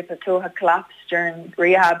the tibia plateau had collapsed during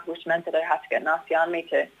rehab, which meant that I had to get an osteotomy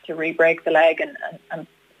to re-break the leg and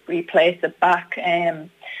replace it back.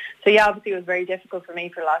 So yeah, obviously it was very difficult for me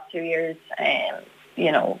for the last 2 years.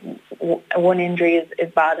 One injury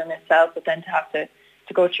is bad in itself, but then to have to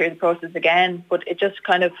go through the process again. But it just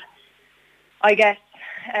kind of, I guess,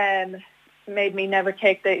 made me never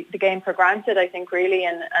take the game for granted, I think, really,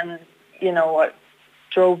 and what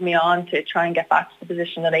drove me on to try and get back to the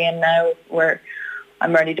position that I am now, where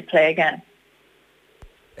I'm ready to play again.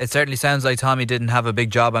 It certainly sounds like Tommy didn't have a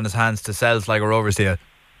big job on his hands to sell Sligo Rovers to you.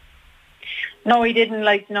 No, he didn't.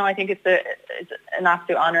 I think it's an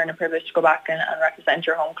absolute honour and a privilege to go back and represent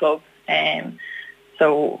your home club.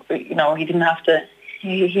 So he didn't have to.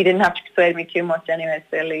 He didn't have to persuade me too much anyway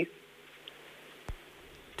to leave.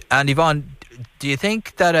 And Yvonne, do you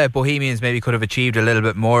think that Bohemians maybe could have achieved a little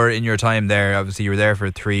bit more in your time there? Obviously, you were there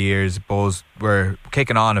for 3 years. Bows were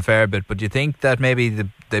kicking on a fair bit, but do you think that maybe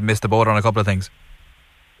they missed the boat on a couple of things?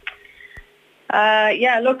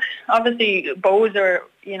 Look, obviously Bows are,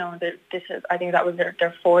 I think that was their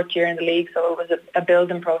 4th year in the league, so it was a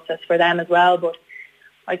building process for them as well. But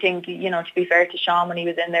I think, to be fair to Sean when he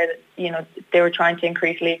was in there, they were trying to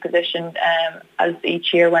increase league position as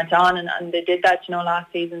each year went on, and they did that.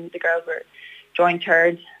 Last season the girls were joined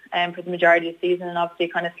third for the majority of the season, and obviously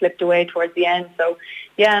kind of slipped away towards the end. So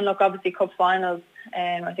yeah, and look, obviously cup finals,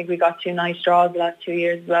 I think we got 2 nice draws the last 2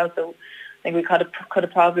 years as well, so I think we could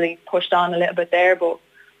have probably pushed on a little bit there. But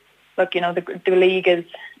look, the league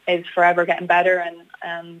is forever getting better,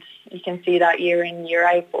 and you can see that year in, year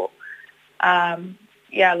out. But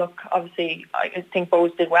look, obviously I think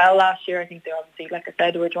Bows did well last year. I think they obviously, like I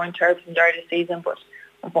said, they were joined third for the majority of the season, but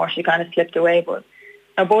unfortunately kind of slipped away. But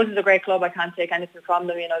Bows is a great club. I can't take anything from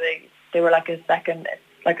them. They were like a second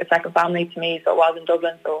family to me. So it was in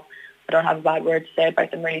Dublin, so I don't have a bad word to say about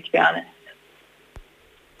them, really, to be honest.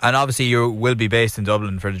 And obviously you will be based in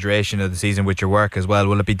Dublin for the duration of the season with your work as well.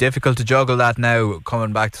 Will it be difficult to juggle that now,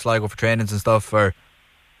 coming back to Sligo for trainings and stuff? Or?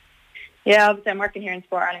 Yeah, obviously I'm working here in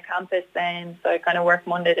Sport Ireland campus, so I kind of work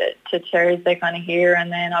Monday to Thursday kind of here,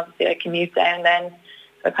 and then obviously I commute down then.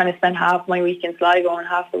 So I kind of spend half my week in Sligo and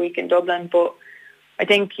half the week in Dublin. But I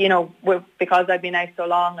think, because I've been out so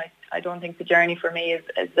long, I don't think the journey for me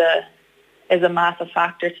is a massive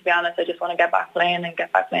factor, to be honest. I just want to get back playing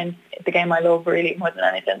the game I love, really, more than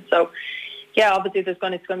anything. So yeah, obviously it's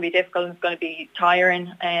going to be difficult and it's going to be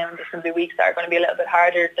tiring, and there's going to be weeks that are going to be a little bit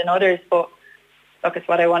harder than others, but look, it's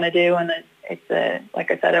what I want to do, and it's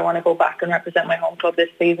like I said, I want to go back and represent my home club this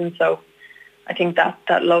season, so I think that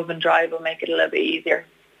love and drive will make it a little bit easier.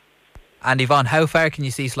 And Yvonne, how far can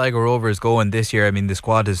you see Sligo Rovers going this year? I mean, the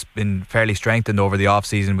squad has been fairly strengthened over the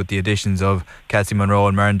off-season with the additions of Kelsey Monroe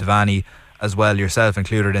and Mern Devaney as well, yourself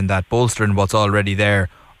included in that, bolstering what's already there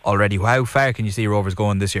already. How far can you see Rovers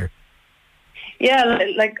going this year? Yeah,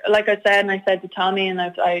 like I said, and I said to Tommy, and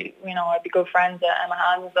I'd be good friends at Emma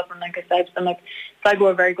Hans and stuff, and like I said to them, like, Sligo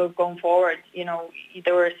were very good going forward. You know,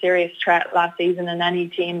 they were a serious threat last season, and any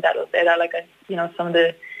team that'll say that, like,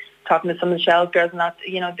 talking to some of the Shells girls and that,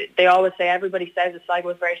 you know, they always say, everybody says that Sligo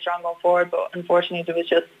was very strong going forward, but unfortunately there was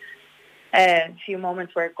just a few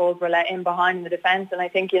moments where goals were let in behind in the defence, and I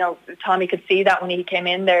think, you know, Tommy could see that when he came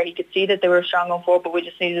in there. He could see that they were strong going forward, but we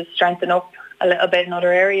just needed to strengthen up a little bit in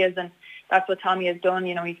other areas, and that's what Tommy has done.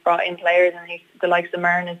 You know, he's brought in players, and he's the likes of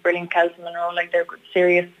Myrne is brilliant, Kelson Monroe, like, they're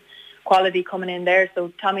serious quality coming in there.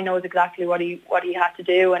 So Tommy knows exactly what he had to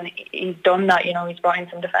do, and he's done that. You know, he's brought in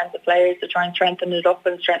some defensive players to try and strengthen it up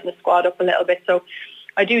and strengthen the squad up a little bit. So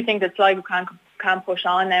I do think that Sligo can push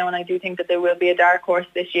on now, and I do think that there will be a dark horse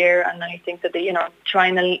this year, and I think that they, you know,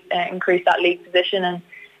 trying to increase that league position. And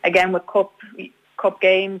again, with cup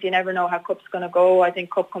games, you never know how cup's going to go. I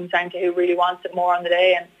think cup comes down to who really wants it more on the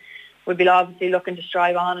day, and we'll be obviously looking to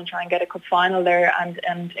strive on and try and get a cup final there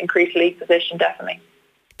and increase league position, definitely.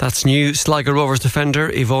 That's new Sligo Rovers defender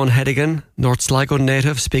Yvonne Hedigan, North Sligo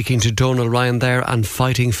native, speaking to Donal Ryan there, and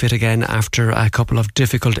fighting fit again after a couple of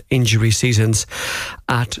difficult injury seasons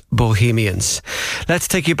at Bohemians. Let's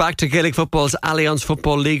take you back to Gaelic football's Allianz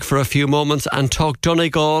Football League for a few moments and talk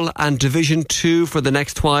Donegal and Division 2 for the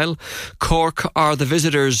next while. Cork are the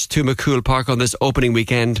visitors to McCool Park on this opening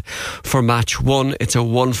weekend for match 1. It's a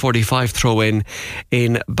 1:45 throw-in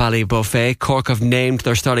in Ballybuffet. Cork have named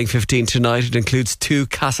their starting 15 tonight. It includes 2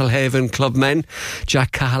 Castlehaven club men,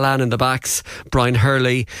 Jack Cahalan in the backs, Brian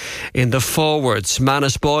Hurley in the forwards.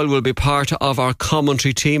 Manus Boyle will be part of our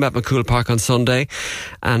commentary team at McCool Park on Sunday,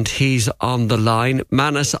 and he's on the line.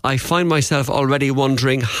 Manus, I find myself already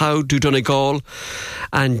wondering, how do Donegal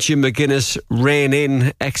and Jim McGuinness rein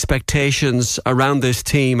in expectations around this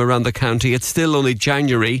team, around the county? It's still only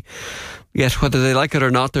January, yet whether they like it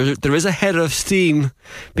or not, there is a head of steam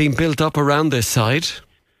being built up around this side.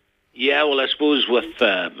 Yeah, well, I suppose with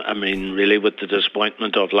the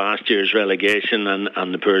disappointment of last year's relegation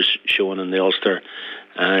and the poor showing in the Ulster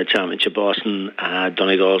Championship, Boston,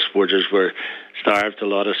 Donegal supporters were starved a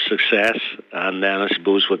lot of success. And then I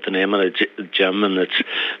suppose with the name of the Jim, and it's,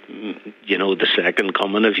 you know, the second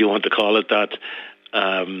coming, if you want to call it that,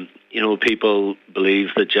 you know, people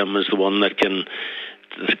believe that Jim is the one that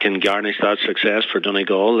can garnish that success for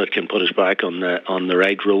Donegal, that can put us back on the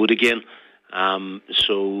right road again.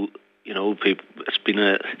 So, you know, it's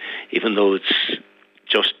been even though it's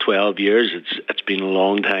just 12 years, it's been a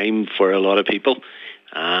long time for a lot of people.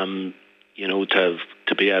 You know,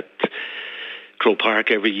 to be at Croke Park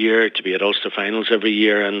every year, to be at Ulster finals every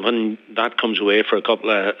year, and when that comes away for a couple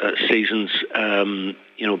of seasons,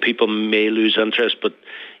 you know, people may lose interest. But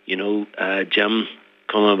you know, Jim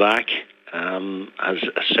coming back has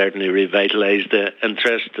certainly revitalised the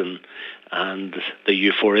interest and the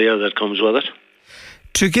euphoria that comes with it.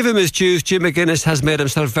 To give him his dues, Jim McGuinness has made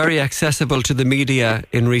himself very accessible to the media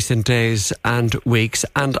in recent days and weeks,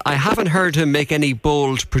 and I haven't heard him make any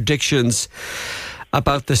bold predictions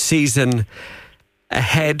about the season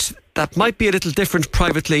ahead. That might be a little different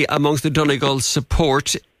privately amongst the Donegal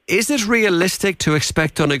support. Is it realistic to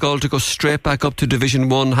expect Donegal to go straight back up to Division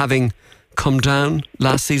 1, having come down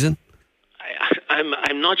last season?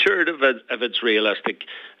 I'm not sure if it's realistic,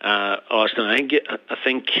 Austin. I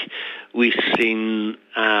think we've seen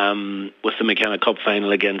with the McKenna Cup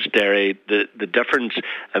final against Derry the difference.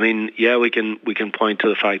 I mean, yeah, we can point to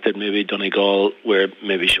the fact that maybe Donegal were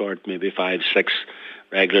maybe short, maybe 5-6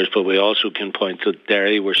 regulars, but we also can point to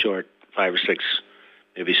Derry were short 5 or 6,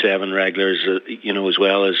 maybe 7 regulars. You know, as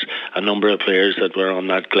well as a number of players that were on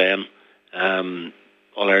that Glen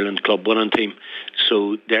All-Ireland club winning team.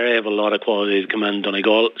 So Derry have a lot of quality to come in.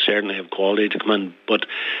 Donegal certainly have quality to come in, but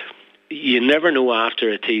you never know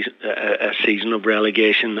after a season of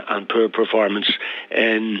relegation and poor performance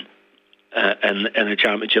in a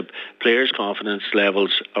championship. Players' confidence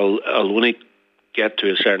levels will only get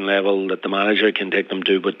to a certain level that the manager can take them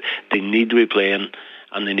to, but they need to be playing,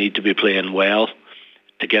 and they need to be playing well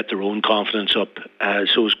to get their own confidence up.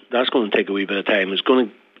 So that's going to take a wee bit of time. It's going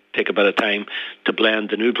to take a bit of time to blend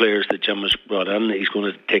the new players that Jim has brought in. He's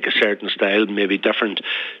going to take a certain style, maybe different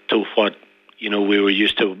to what, you know, we were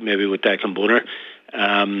used to maybe with Declan Bonner.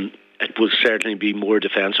 It will certainly be more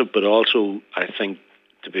defensive, but also I think,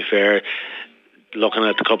 to be fair, looking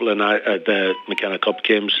at a couple of the McKenna Cup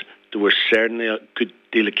games, there was certainly a good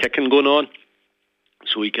deal of kicking going on.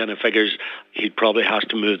 So he kind of figures he probably has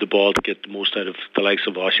to move the ball to get the most out of the likes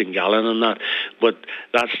of Oisín Gallen and that. But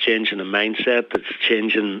that's changing the mindset. It's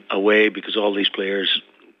changing a way, because all these players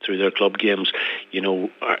through their club games, you know,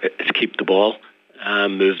 it's keep the ball.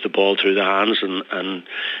 move the ball through the hands, and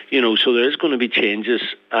so there is going to be changes.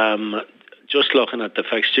 Just looking at the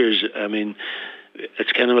fixtures, I mean,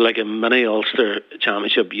 it's kind of like a mini Ulster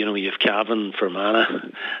Championship. You have Cavan,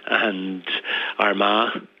 Fermanagh and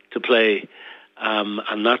Armagh to play,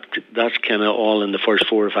 and that's kind of all in the first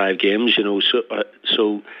 4 or 5 games.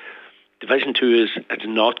 So Division 2 it's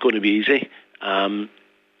not going to be easy,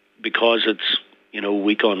 because it's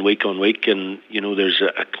week on week on week, and there's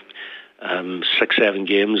 6-7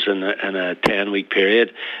 games in a 10-week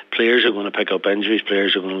period. Players are going to pick up injuries.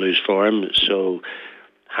 Players are going to lose form. So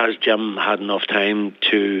has Jim had enough time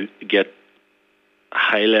to get a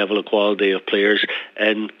high level of quality of players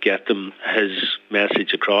and get them his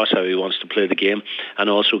message across, how he wants to play the game, and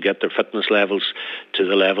also get their fitness levels to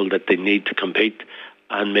the level that they need to compete,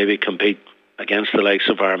 and maybe compete against the likes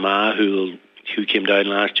of Armagh, who came down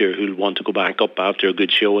last year, who'll want to go back up after a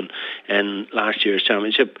good showing in last year's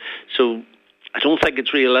championship. So I don't think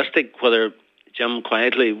it's realistic. Whether Jim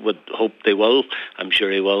quietly would hope they will, I'm sure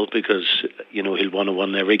he will, because he'll want to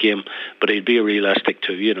win every game, but he'd be realistic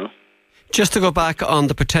too. Just to go back on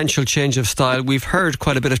the potential change of style, we've heard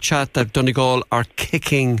quite a bit of chat that Donegal are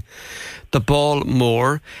kicking the ball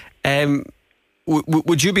more.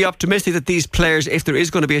 Would you be optimistic that these players, if there is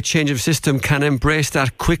going to be a change of system, can embrace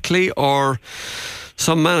that quickly? Or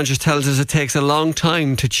some managers tells us it takes a long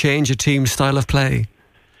time to change a team's style of play?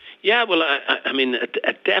 Yeah, well, I mean,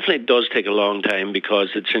 it definitely does take a long time, because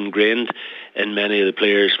it's ingrained in many of the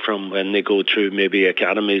players from when they go through maybe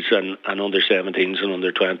academies and under 17s and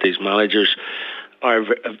under 20s. Managers are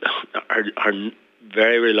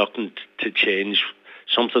very reluctant to change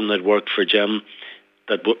something that worked for Jim,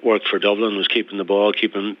 that worked for Dublin, was keeping the ball,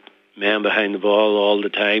 keeping men behind the ball all the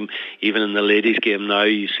time. Even in the ladies' game now,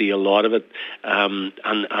 you see a lot of it,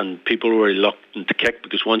 and people were reluctant to kick,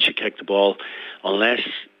 because once you kick the ball, unless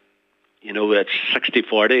it's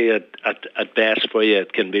 60-40 at best for you,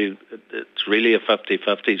 it's really a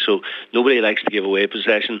 50-50. So nobody likes to give away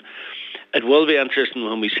possession. It will be interesting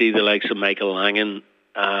when we see the likes of Michael Langan,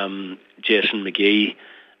 Jason McGee,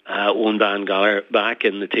 Owen Van Galler back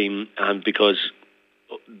in the team, and because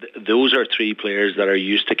those are 3 players that are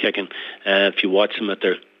used to kicking. If you watch them at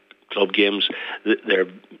their club games,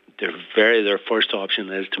 their first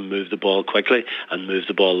option is to move the ball quickly and move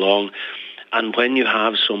the ball long. And when you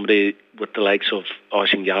have somebody with the likes of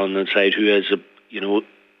Oisin Gallen inside, who is a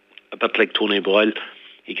bit like Tony Boyle,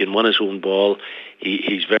 he can win his own ball.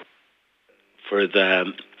 He's very for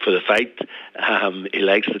the fight. He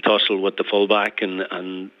likes to tussle with the fullback,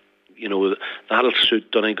 and that'll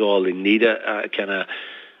suit Donegal. They need a kind of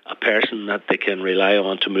a person that they can rely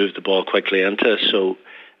on to move the ball quickly into. So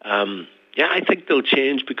I think they'll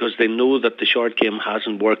change, because they know that the short game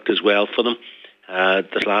hasn't worked as well for them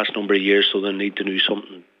this last number of years, so they need to do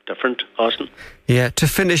something different. Austin? Yeah, to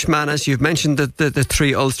finish, Manus, you've mentioned the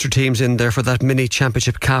 3 Ulster teams in there for that mini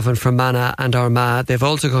championship, Cavan, Fermanagh and Armagh. They've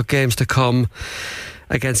also got games to come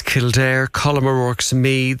against Kildare, Colm O'Rourke's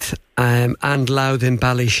Meath, and Louth in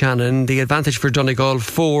Ballyshannon. The advantage for Donegal,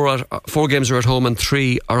 4 games are at home and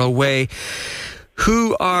 3 are away.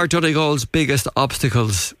 Who are Donegal's biggest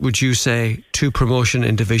obstacles, would you say, to promotion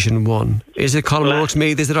in Division 1? Is it Colm O'Rourke's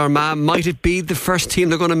Meath? Is it Armagh? Might it be the first team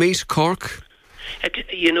they're going to meet, Cork?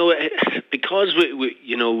 Because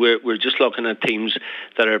we're just looking at teams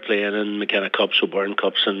that are playing in McKenna Cups or Byrne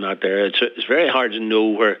Cups and that there. It's very hard to know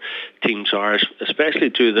where teams are,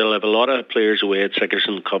 especially too. They'll have a lot of players away at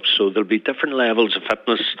Sickerson Cups, so there'll be different levels of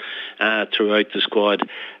fitness throughout the squad.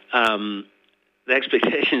 The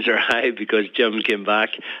expectations are high, because Jim came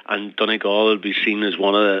back and Donegal will be seen as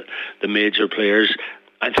one of the major players.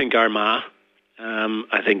 I think Armagh.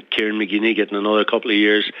 I think Kieran McGuinness getting another couple of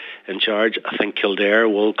years in charge. I think Kildare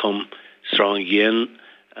will come strong again.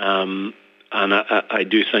 And I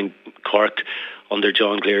do think Cork under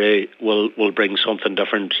John Cleary will bring something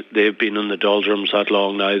different. They've been in the doldrums that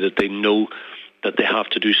long now that they know that they have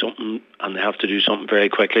to do something, and they have to do something very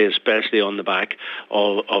quickly, especially on the back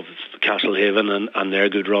of Castlehaven and their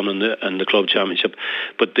good run in the club championship.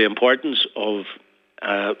 But the importance of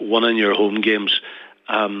winning your home games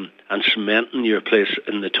and cementing your place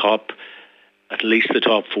in the top, at least the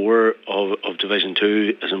top 4 of Division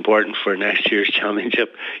 2, is important for next year's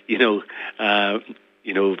championship. For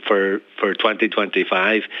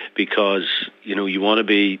 2025, because you want to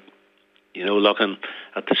be looking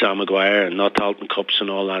at the Sam Maguire and not Talton Cups and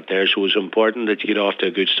all that there. So it's important that you get off to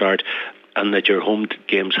a good start, and that your home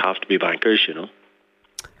games have to be bankers.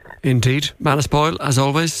 Indeed. Manus Boyle, as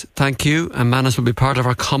always, thank you. And Manus will be part of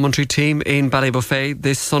our commentary team in Ballybuffet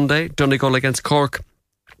this Sunday, Donegal against Cork.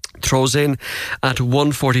 throws in at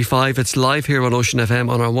 1:45. It's live here on Ocean FM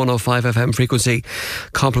on our 105 FM frequency.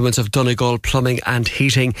 Compliments of Donegal Plumbing and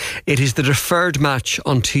Heating. It is the deferred match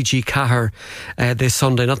on TG Cahir this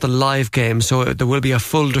Sunday, not the live game. So there will be a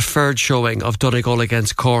full deferred showing of Donegal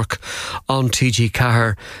against Cork on TG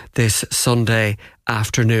Cahir this Sunday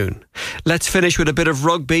afternoon. Let's finish with a bit of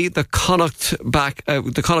rugby. The Connacht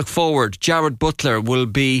forward Jared Butler will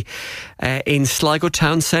be in Sligo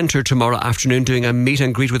Town Centre tomorrow afternoon doing a meet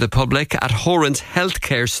and greet with the public at Horan's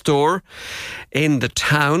Healthcare store in the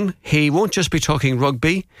town. He won't just be talking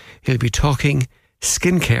rugby, he'll be talking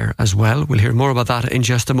skincare as well. We'll hear more about that in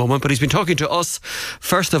just a moment. But he's been talking to us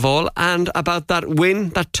first of all and about that win,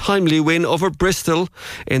 that timely win over Bristol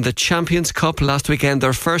in the Champions Cup last weekend,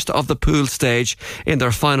 their first of the pool stage in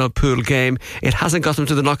their final pool game. It hasn't got them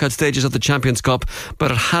to the knockout stages of the Champions Cup,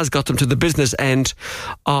 but it has got them to the business end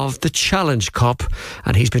of the Challenge Cup.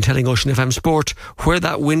 And he's been telling Ocean FM Sport where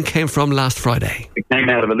that win came from last Friday. It came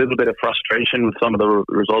out of a little bit of frustration with some of the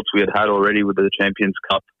results we had already with the Champions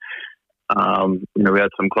Cup. We had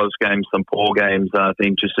some close games, some poor games. I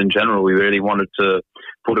think just in general, we really wanted to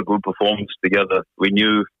put a good performance together. We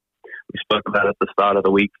spoke about at the start of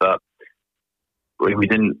the week that we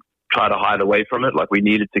didn't try to hide away from it. Like, we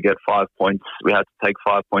needed to get 5 points. We had to take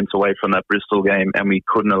 5 points away from that Bristol game, and we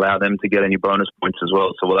couldn't allow them to get any bonus points as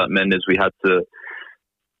well. So what that meant is we had to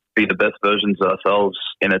be the best versions of ourselves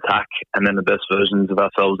in attack and then the best versions of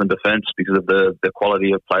ourselves in defence because of the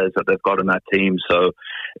quality of players that they've got in that team. So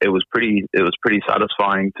it was pretty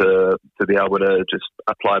satisfying to be able to just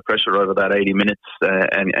apply pressure over that 80 minutes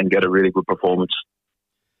and get a really good performance.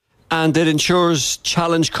 And it ensures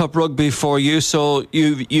Challenge Cup rugby for you, so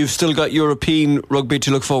you've still got European rugby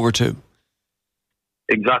to look forward to.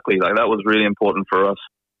 Exactly, like that was really important for us.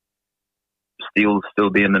 Still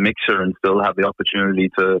be in the mixer and still have the opportunity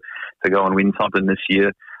to go and win something this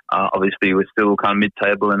year. Obviously, we're still kind of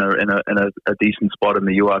mid-table in a decent spot in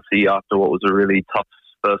the URC after what was a really tough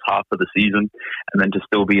first half of the season, and then to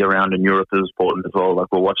still be around in Europe is important as well. Like,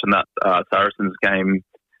 we're watching that Saracens game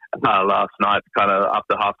last night, kind of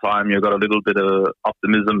after half time. You got a little bit of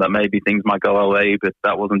optimism that maybe things might go our way, but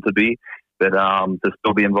that wasn't to be. But to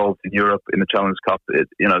still be involved in Europe in the Challenge Cup, it's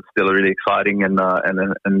still really exciting, and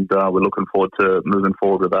we're looking forward to moving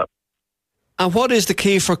forward with that. And what is the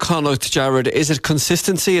key for Connacht, Jared? Is it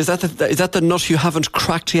consistency? Is that the nut you haven't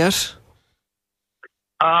cracked yet?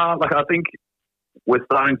 I think we're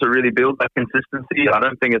starting to really build that consistency. I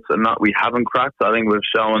don't think it's a nut we haven't cracked. I think we've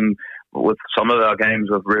shown with some of our games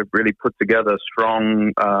we've really put together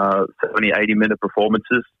strong 70, 80-minute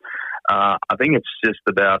performances. I think it's just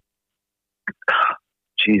about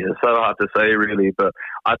Jesus, so hard to say really, but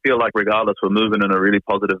I feel like regardless, we're moving in a really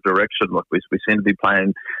positive direction. Look, we seem to be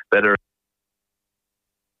playing better.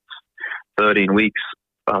 13 weeks,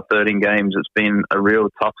 13 games. It's been a real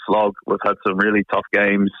tough slog. We've had some really tough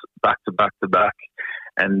games back to back to back,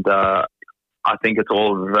 and I think it's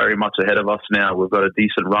all very much ahead of us now. We've got a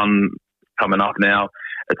decent run coming up now.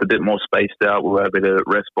 It's a bit more spaced out. We're able to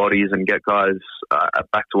rest bodies and get guys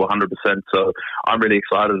back to 100%. So I'm really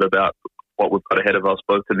excited about what we've got ahead of us,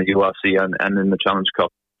 both in the URC and in the Challenge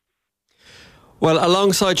Cup. Well,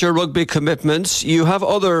 alongside your rugby commitments, you have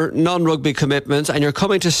other non-rugby commitments, and you're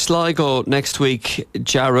coming to Sligo next week,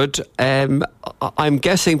 Jared. I'm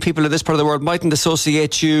guessing people in this part of the world mightn't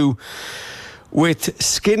associate you with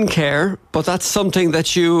skincare, but that's something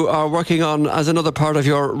that you are working on as another part of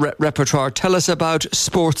your repertoire. Tell us about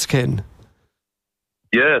Sportskin.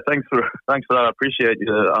 Yeah, thanks for that. I appreciate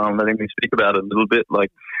you letting me speak about it a little bit. Like,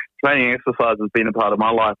 training exercise has been a part of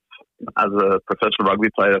my life as a professional rugby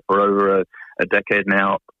player for over a decade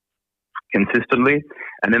now, consistently.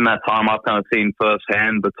 And in that time, I've kind of seen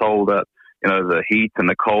firsthand the toll that the heat and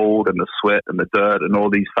the cold and the sweat and the dirt and all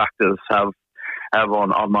these factors have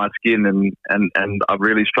on my skin, and I've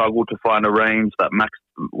really struggled to find a range that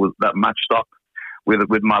matched up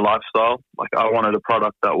with my lifestyle. Like, I wanted a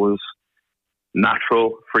product that was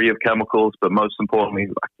natural, free of chemicals, but most importantly,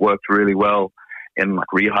 worked really well in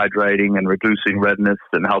rehydrating and reducing redness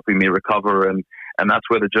and helping me recover, and that's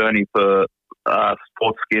where the journey for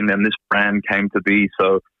Sportskin and this brand came to be.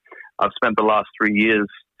 So I've spent the last 3 years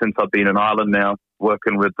since I've been in Ireland now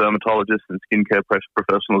working with dermatologists and skincare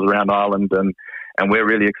professionals around Ireland, and we're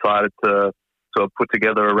really excited to put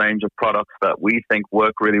together a range of products that we think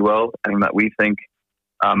work really well and that we think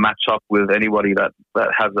match up with anybody that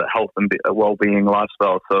has a health and a well-being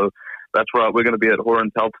lifestyle. So that's right. We're going to be at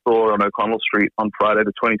Horan's Health Store on O'Connell Street on Friday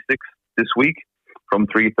the 26th this week from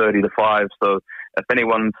 3:30 to 5. So if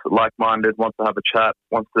anyone's like-minded, wants to have a chat,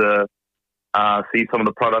 wants to see some of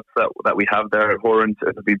the products that we have there at Horans.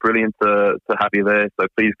 It would be brilliant to have you there. So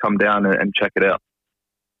please come down and check it out.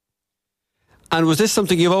 And was this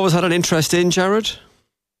something you've always had an interest in, Jared?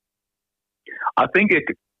 I think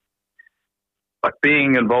like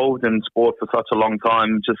being involved in sport for such a long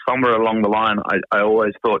time, just somewhere along the line, I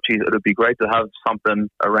always thought, geez, it would be great to have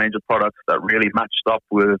a range of products that really matched up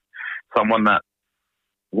with someone that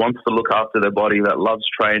wants to look after their body, that loves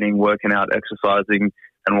training, working out, exercising,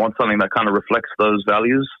 and wants something that kind of reflects those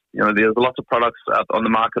values. You know, there's lots of products on the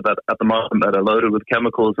market that at the moment that are loaded with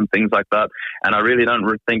chemicals and things like that. And I really don't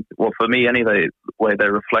think, well, for me anyway, way they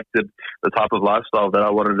reflected the type of lifestyle that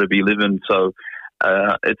I wanted to be living. So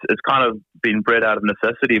it's kind of been bred out of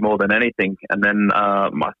necessity more than anything. And then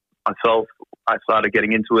myself, I started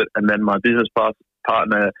getting into it. And then my business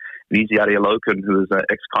partner, Nizi Adialokan, who is an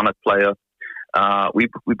ex-Connacht player, we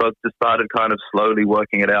both just started kind of slowly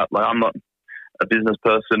working it out. Like, I'm not a business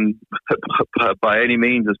person by any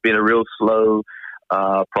means. It's been a real slow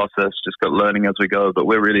process, just got learning as we go. But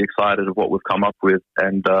we're really excited of what we've come up with,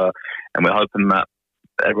 and we're hoping that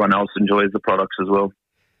everyone else enjoys the products as well.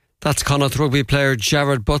 That's Connacht rugby player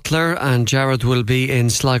Jared Butler, and Jared will be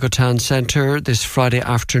in Sligo Town Centre this Friday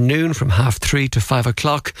afternoon from 3:30 to 5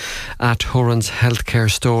 o'clock at Horan's Healthcare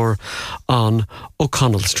Store on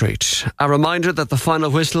O'Connell Street. A reminder that the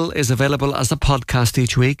final whistle is available as a podcast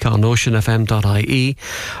each week on oceanfm.ie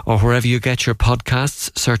or wherever you get your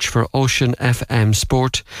podcasts. Search for Ocean FM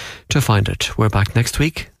Sport to find it. We're back next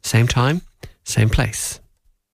week, same time, same place.